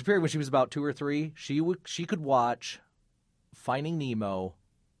there was a period when she was about 2 or 3. She could watch Finding Nemo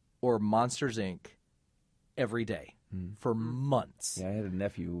or Monsters Inc. every day for months. Yeah, I had a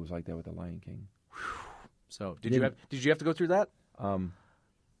nephew who was like that with The Lion King. So did you have to go through that?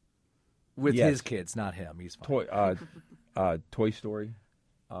 With his kids, not him. He's fine. Toy Story,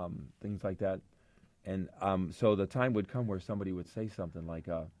 things like that. And so the time would come where somebody would say something like,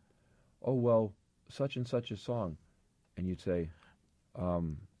 "Oh, well, such and such a song." And you'd say,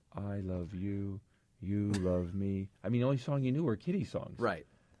 "I love you, you love me." I mean, the only song you knew were kiddie songs. Right.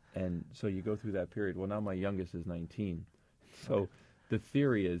 And so you go through that period. Well, now my youngest is 19. So the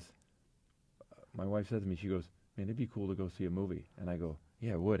theory is, my wife said to me, she goes, "Man, it'd be cool to go see a movie." And I go,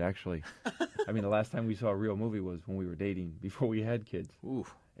 "Yeah, it would, actually." I mean, the last time we saw a real movie was when we were dating, before we had kids.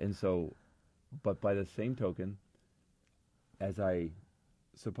 Oof. And so, but by the same token, as I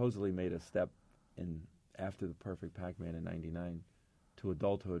supposedly made a step in after the Perfect Pac-Man in '99 to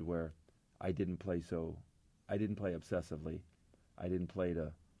adulthood where I didn't play obsessively. I didn't play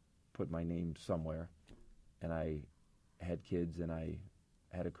to put my name somewhere. And I had kids and I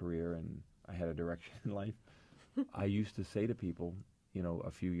had a career and I had a direction in life. I used to say to people,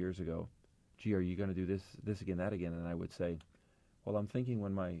 a few years ago, "Gee, are you going to do this again, that again?" And I would say, "Well, I'm thinking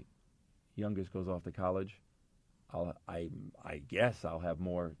when my youngest goes off to college, I guess I'll have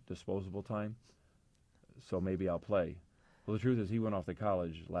more disposable time, so maybe I'll play." Well, the truth is he went off to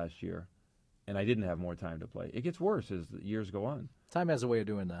college last year, and I didn't have more time to play. It gets worse as the years go on. Time has a way of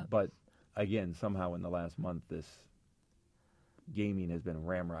doing that. But, again, somehow in the last month, this gaming has been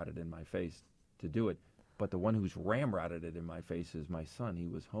ramrodded in my face to do it. But the one who's ramrodded it in my face is my son. He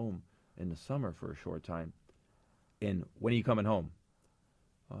was home in the summer for a short time. And when are you coming home?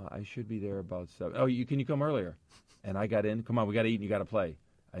 I should be there about 7. Oh, can you come earlier? And I got in. Come on, we got to eat and you got to play.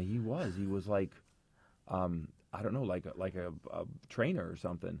 He was like, I don't know, like a trainer or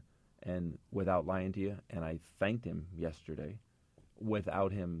something. And without lying to you, and I thanked him yesterday.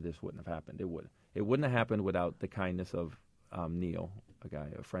 Without him, this wouldn't have happened. It wouldn't have happened without the kindness of Neil,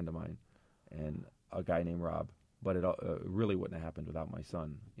 a friend of mine, and a guy named Rob. But it really wouldn't have happened without my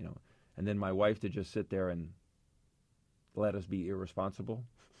son, And then my wife to just sit there and let us be irresponsible.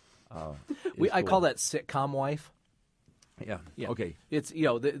 I call that sitcom wife. Yeah. Yeah. Okay. It's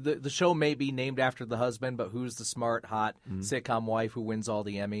the show may be named after the husband, but who's the smart, hot sitcom wife who wins all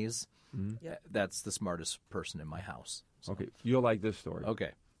the Emmys? Yep. That's the smartest person in my house. So. Okay. You'll like this story.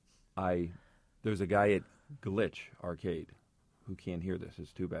 Okay. There's a guy at Glitch Arcade who can't hear this.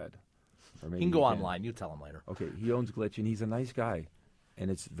 It's too bad. Or maybe He can go online. You tell him later. Okay. He owns Glitch, and he's a nice guy, and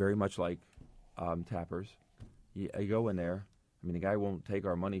it's very much like Tappers. I go in there. I mean, the guy won't take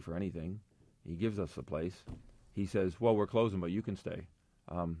our money for anything. He gives us the place. He says, well, we're closing, but you can stay.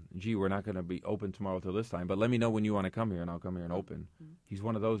 Gee, we're not going to be open tomorrow till this time, but let me know when you want to come here, and I'll come here and open. He's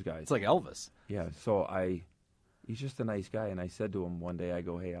one of those guys. It's like Elvis. Yeah, so he's just a nice guy, and I said to him one day, I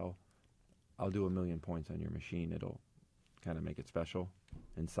go, hey, I'll do 1,000,000 points on your machine. It'll kind of make it special,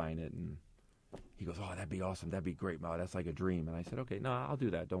 and sign it. And he goes, oh, that'd be awesome. That'd be great, Mo. That's like a dream. And I said, okay, no, I'll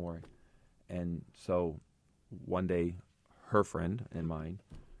do that. Don't worry. And so one day, her friend and mine,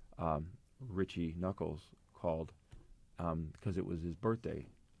 Richie Knuckles, called because it was his birthday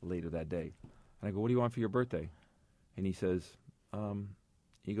later that day. And I go, what do you want for your birthday? And he says,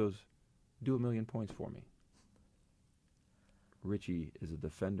 he goes, do 1,000,000 points for me. Richie is a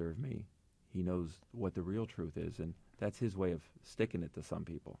defender of me. He knows what the real truth is, and that's his way of sticking it to some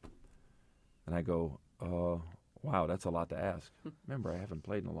people. And I go, wow, that's a lot to ask. Remember, I haven't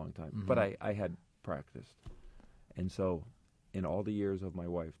played in a long time, but I had practiced. And so in all the years of my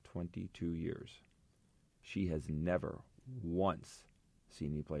wife, 22 years, she has never once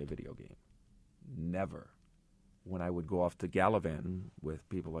seen me play a video game. Never. When I would go off to Gallivan with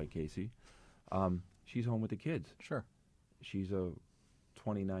people like Casey, she's home with the kids. Sure. She's a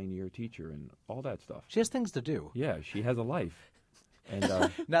 29-year teacher and all that stuff. She has things to do. Yeah, she has a life. And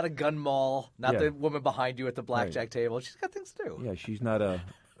not a gun mall, not Yeah. the woman behind you at the blackjack Right. table. She's got things to do. yeah, she's not a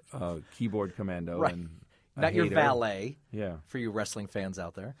keyboard commando. Right. And a Not your hater. valet, Yeah. for you wrestling fans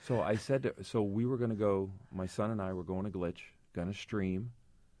out there. So I said, so we were going to go, my son and I were going to Glitch, going to stream,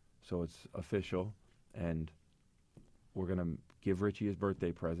 so it's official, and we're going to give Richie his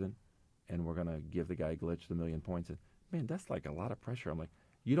birthday present, and we're going to give the guy Glitch the 1,000,000 points. And, man, that's like a lot of pressure. I'm like,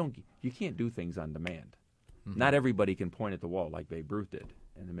 you can't do things on demand. Not everybody can point at the wall like Babe Ruth did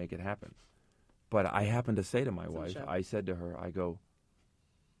and to make it happen. But I happened to say to my wife, show. I said to her, I go,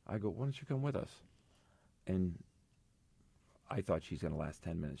 why don't you come with us? And I thought she's going to last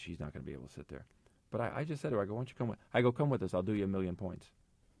 10 minutes. She's not going to be able to sit there. But I just said to her, I go, why don't you come with? I go, come with us. I'll do you 1,000,000 points.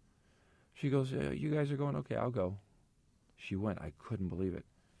 She goes, you guys are going? Okay, I'll go. She went. I couldn't believe it.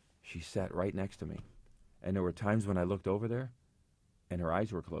 She sat right next to me. And there were times when I looked over there, and her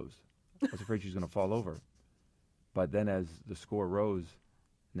eyes were closed. I was afraid she was going to fall over. But then as the score rose,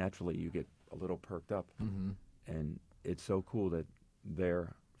 naturally you get a little perked up. And it's so cool that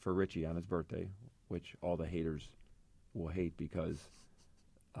they're for Richie on his birthday, which all the haters will hate because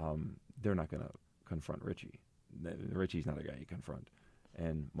they're not going to confront Richie. Richie's not a guy you confront.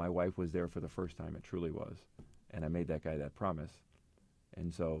 And my wife was there for the first time. It truly was. And I made that guy that promise.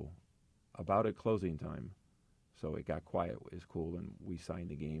 And so about at closing time, so it got quiet, it was cool, and we signed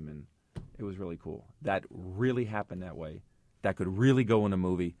the game, and it was really cool. That really happened that way. That could really go in a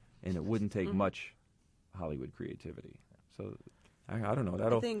movie, and it wouldn't take much Hollywood creativity. So I don't know.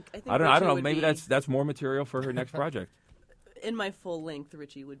 That'll. I think I don't know. would Maybe be- that's more material for her next project. In my full length,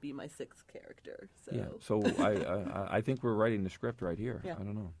 Richie would be my sixth character. So. Yeah. So I think we're writing the script right here. Yeah. I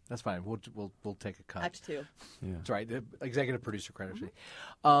don't know. That's fine. We'll take a cut. Act 2. Yeah. That's right. The executive producer credit.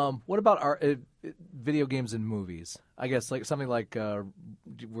 What about our video games and movies? I guess like something like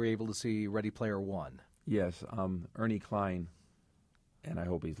we're able to see Ready Player One. Yes. Ernie Klein, and I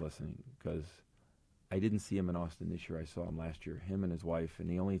hope he's listening because I didn't see him in Austin this year. I saw him last year. Him and his wife, and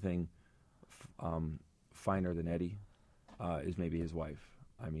the only thing finer than Eddie is maybe his wife.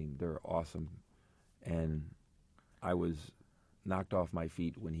 I mean, they're awesome, and I was knocked off my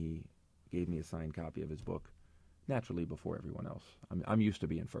feet when he gave me a signed copy of his book. Naturally, before everyone else. I'm used to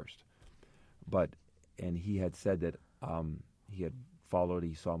being first, and he had said that he had followed.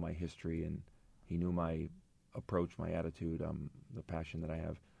 He saw my history, and he knew my approach, my attitude, the passion that I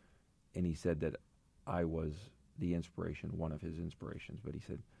have, and he said that I was the inspiration, one of his inspirations. But he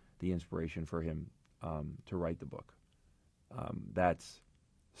said the inspiration for him to write the book. That's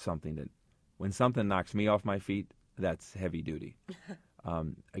something that, when something knocks me off my feet, that's heavy duty.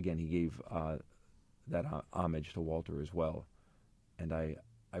 Again, he gave that homage to Walter as well, and I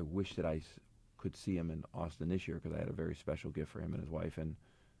wish that I could see him in Austin this year because I had a very special gift for him and his wife, and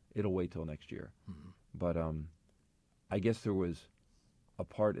it'll wait till next year. But I guess there was a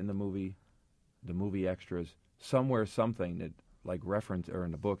part in the movie extras, somewhere something that like reference, or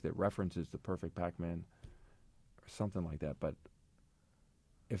in the book that references the Perfect Pac-Man, something like that, but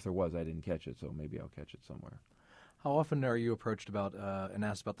if there was, I didn't catch it, so maybe I'll catch it somewhere. How often are you approached about and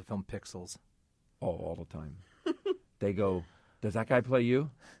asked about the film Pixels? Oh, all the time. They go, "Does that guy play you?"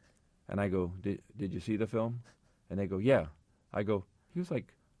 And I go, "Did you see the film?" And they go, "Yeah." I go, "He was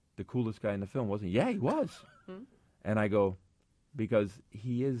like the coolest guy in the film, wasn't he?" "Yeah, he was." And I go, "Because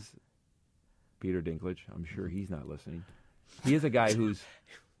he is Peter Dinklage. I'm sure he's not listening. He is a guy who's,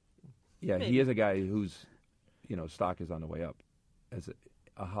 he is a guy whose, stock is on the way up as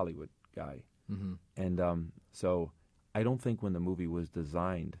a Hollywood guy." Mm-hmm. And so I don't think when the movie was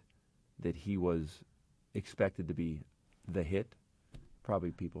designed that he was expected to be the hit.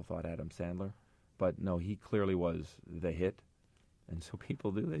 Probably people thought Adam Sandler. But no, he clearly was the hit. And so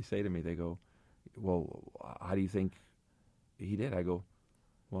people do. They say to me, they go, "Well, how do you think he did?" I go,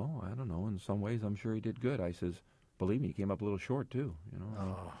 "Well, I don't know. In some ways, I'm sure he did good." I says, "Believe me, he came up a little short, too."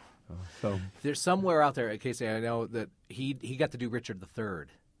 So there's somewhere out there, Casey, I know that he got to do Richard III.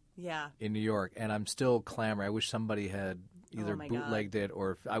 Yeah. In New York, and I'm still clamoring. I wish somebody had either bootlegged it,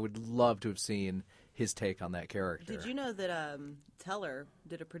 or I would love to have seen his take on that character. Did you know that Teller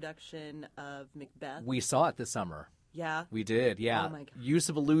did a production of Macbeth? We saw it this summer. Yeah. We did, yeah. Oh my God. Use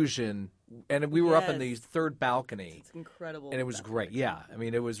of illusion, and we were up in the third balcony. It's incredible. And it was great, yeah. I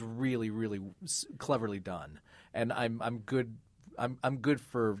mean, it was really, really cleverly done. And I'm good. I'm good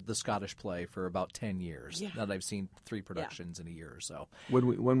for the Scottish play for about 10 years. Now that I've seen 3 productions in a year or so.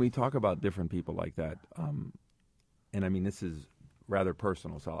 When we talk about different people like that, and I mean this is rather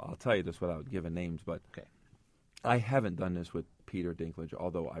personal, so I'll tell you this without giving names, but okay. I haven't done this with Peter Dinklage,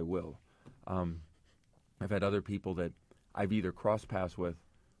 although I will. I've had other people that I've either crossed paths with,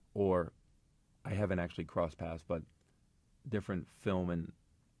 or I haven't actually crossed paths, but different film and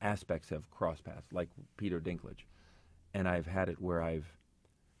aspects have crossed paths, like Peter Dinklage. And I've had it where I've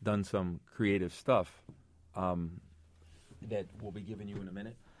done some creative stuff that we'll be giving you in a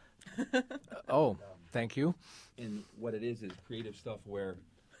minute. Thank you. And what it is creative stuff where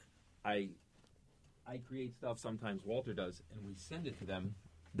I create stuff, sometimes Walter does, and we send it to them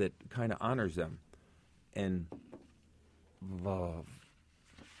that kind of honors them. And,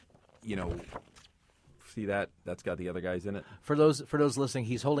 see that? That's got the other guys in it. For those listening,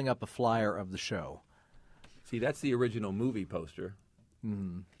 he's holding up a flyer of the show. See, that's the original movie poster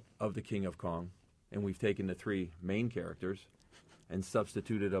of the King of Kong, and we've taken the 3 main characters and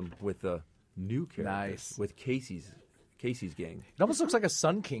substituted them with the new characters, with Casey's gang. It almost looks like a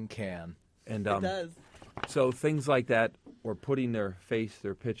Sun King can. And it does. So things like that, or putting their face,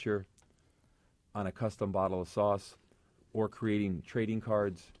 their picture on a custom bottle of sauce, or creating trading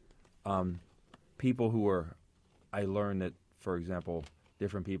cards. People who are, I learned that, for example,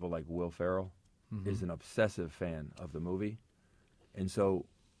 different people like Will Ferrell is an obsessive fan of the movie. And so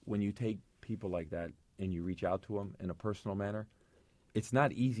when you take people like that and you reach out to them in a personal manner, it's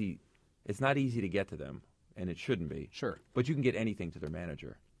not easy to get to them, and it shouldn't be. Sure. But you can get anything to their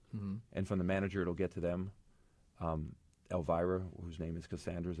manager. And from the manager, it'll get to them. Elvira, whose name is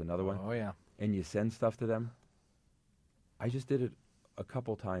Cassandra, is another one. Oh, yeah. And you send stuff to them. I just did it a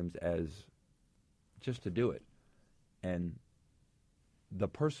couple times just to do it. And the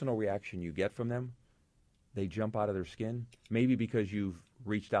personal reaction you get from them, they jump out of their skin, maybe because you've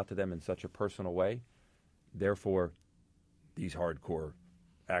reached out to them in such a personal way. Therefore, these hardcore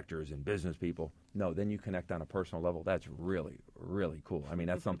actors and business people, no, then you connect on a personal level. That's really, really cool. I mean,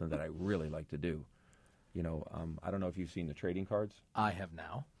 that's something that I really like to do. I don't know if you've seen the trading cards. I have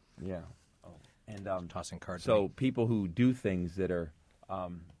now. Yeah. And tossing cards. So people who do things that are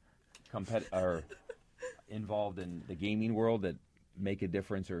are involved in the gaming world that make a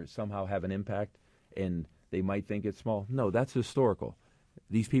difference or somehow have an impact, and they might think it's small. No, that's historical.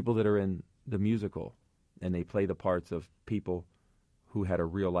 These people that are in the musical and they play the parts of people who had a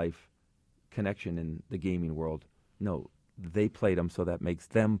real life connection in the gaming world. No, they played them, so that makes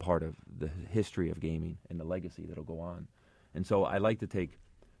them part of the history of gaming and the legacy that'll go on. And so I like to take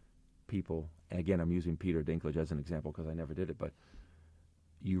people, and again, I'm using Peter Dinklage as an example because I never did it, but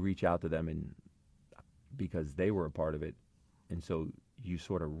you reach out to them and because they were a part of it, and so you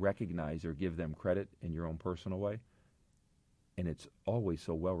sort of recognize or give them credit in your own personal way, and it's always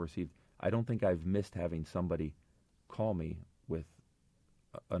so well received. I don't think I've missed having somebody call me with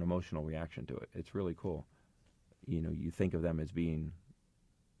an emotional reaction to it. It's really cool. You think of them as being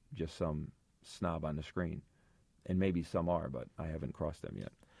just some snob on the screen, and maybe some are, but I haven't crossed them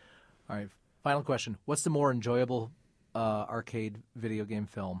yet. All right, final question. What's the more enjoyable arcade video game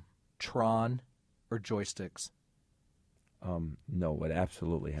film, Tron or Joysticks? No, it would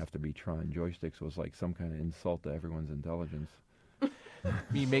absolutely have to be Tron. Joysticks was like some kind of insult to everyone's intelligence.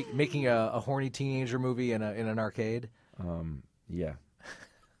 Me making a horny teenager movie in an arcade? Yeah.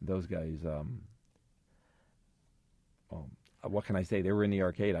 Those guys, what can I say? They were in the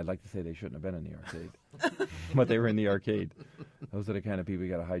arcade. I'd like to say they shouldn't have been in the arcade, but they were in the arcade. Those are the kind of people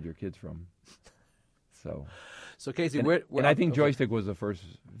you got to hide your kids from. So Casey, and I think Joystick was the first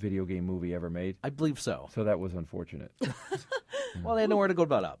video game movie ever made. I believe so. So that was unfortunate. Well, they had nowhere to go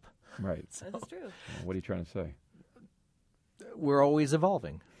but up. Right. That's true. What are you trying to say? We're always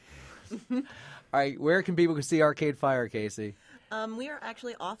evolving. All right, where can people see Arcade Fire, Casey? We are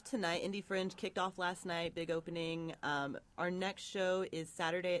actually off tonight. Indie Fringe kicked off last night, big opening. Our next show is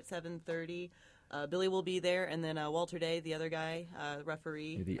Saturday at 7:30. Billy will be there, and then Walter Day, the other guy,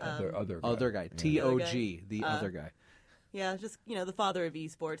 referee. The other guy. Yeah. T-O-G, the other guy. Yeah, just, the father of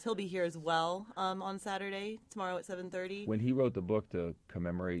esports. He'll be here as well on Saturday, tomorrow at 7:30. When he wrote the book to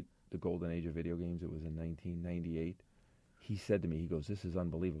commemorate the golden age of video games, it was in 1998. He said to me, he goes, "This is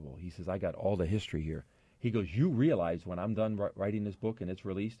unbelievable." He says, "I got all the history here." He goes, "You realize when I'm done writing this book and it's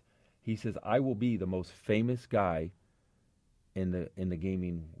released," he says, "I will be the most famous guy in the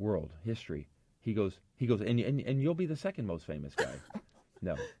gaming world history." He goes, and you'll be the second most famous guy.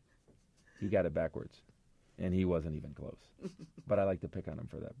 No, he got it backwards, and he wasn't even close. But I like to pick on him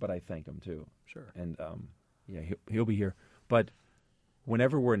for that. But I thank him too. Sure. And he'll be here. But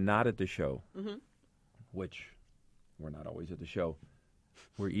whenever we're not at the show, which we're not always at the show,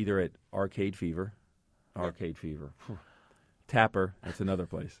 we're either at Arcade Fever. Tapper, that's another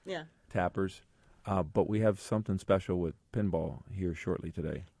place. Yeah. Tappers. But we have something special with pinball here shortly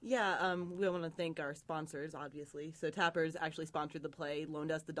today. Yeah, we want to thank our sponsors, obviously. So Tappers actually sponsored the play,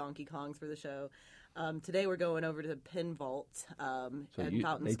 loaned us the Donkey Kongs for the show. Today we're going over to Pin Vault at Fountain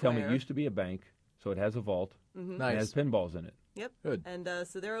Square. They tell me it used to be a bank, so it has a vault. Nice. It has pinballs in it. Yep. Good. And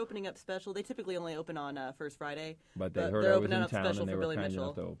so they're opening up special. They typically only open on First Friday. But they heard they're I was opening in up town special and they for were Billy kind Mitchell.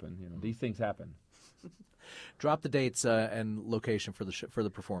 enough to open. These things happen. Drop the dates and location for the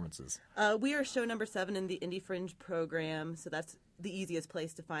performances. We are show number 7 in the Indie Fringe program, so that's the easiest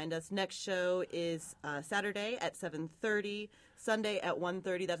place to find us. Next show is Saturday at 7:30, Sunday at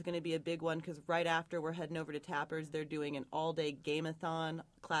 1:30. That's going to be a big one because right after we're heading over to Tappers. They're doing an all-day game-a-thon,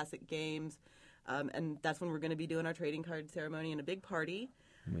 classic games, and that's when we're going to be doing our trading card ceremony and a big party.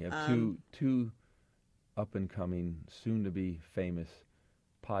 And we have two up-and-coming, soon-to-be famous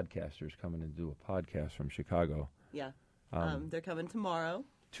podcasters coming to do a podcast from Chicago. Yeah. They're coming tomorrow.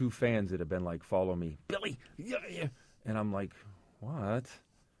 2 fans that have been like, "Follow me, Billy." Yeah. And I'm like, "What?"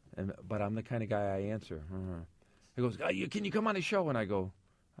 But I'm the kind of guy I answer. He goes, "Can you come on the show?" And I go,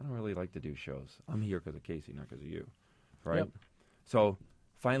 "I don't really like to do shows. I'm here because of Casey, not because of you." Right? Yep. So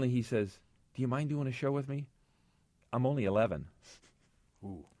finally he says, "Do you mind doing a show with me?" I'm only 11.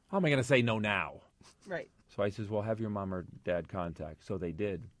 Ooh. How am I going to say no now? Right. So I says, "Well, have your mom or dad contact." So they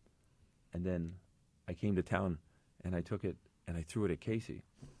did. And then I came to town, and I took it, and I threw it at Casey.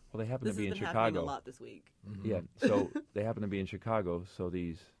 Well, they happen This to be has in been happening Chicago. a lot this week. Yeah, so they happen to be in Chicago, so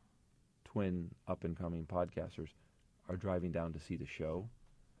these twin up-and-coming podcasters are driving down to see the show,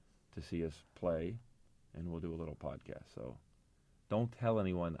 to see us play, and we'll do a little podcast. So don't tell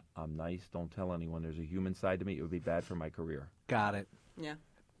anyone I'm nice. Don't tell anyone there's a human side to me. It would be bad for my career. Got it. Yeah.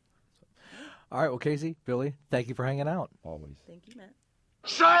 All right, well, Casey, Billy, thank you for hanging out. Always. Thank you, Matt.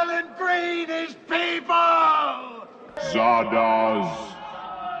 Silent Breed is people! Zardoz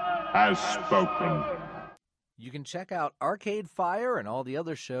has spoken. You can check out Arcade Fire and all the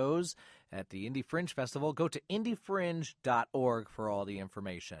other shows at the Indie Fringe Festival. Go to indiefringe.org for all the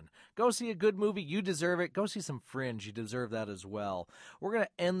information. Go see a good movie. You deserve it. Go see some Fringe. You deserve that as well. We're going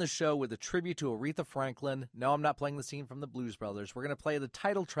to end the show with a tribute to Aretha Franklin. No, I'm not playing the scene from the Blues Brothers. We're going to play the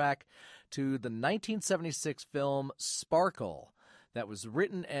title track to the 1976 film Sparkle that was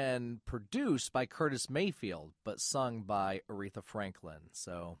written and produced by Curtis Mayfield, but sung by Aretha Franklin.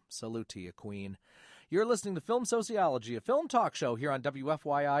 So, salute to you, Queen. You're listening to Film Sociology, a film talk show here on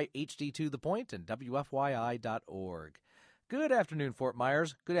WFYI HD2 The Point and WFYI.org. Good afternoon, Fort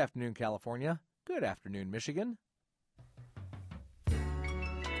Myers. Good afternoon, California. Good afternoon, Michigan.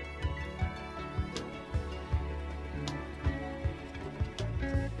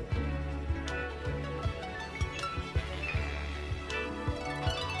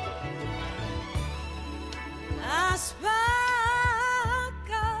 I sparkle,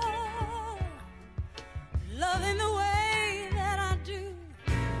 loving the way that I do.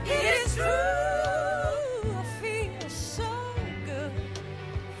 It is true, I feel so good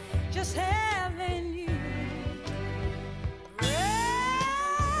just having you.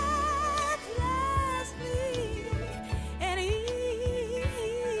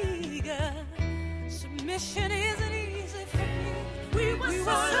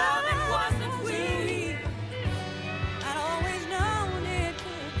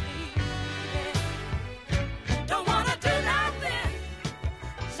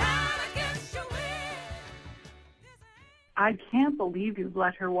 I can't believe you've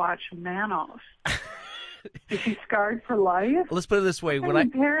let her watch Manos. Is she scarred for life? Let's put it this way. What kind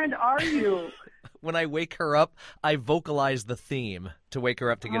of parent are you? When I wake her up, I vocalize the theme to wake her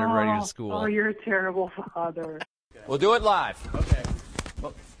up to get her ready to school. Oh, you're a terrible father. We'll do it live. Okay.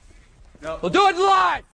 We'll do it live!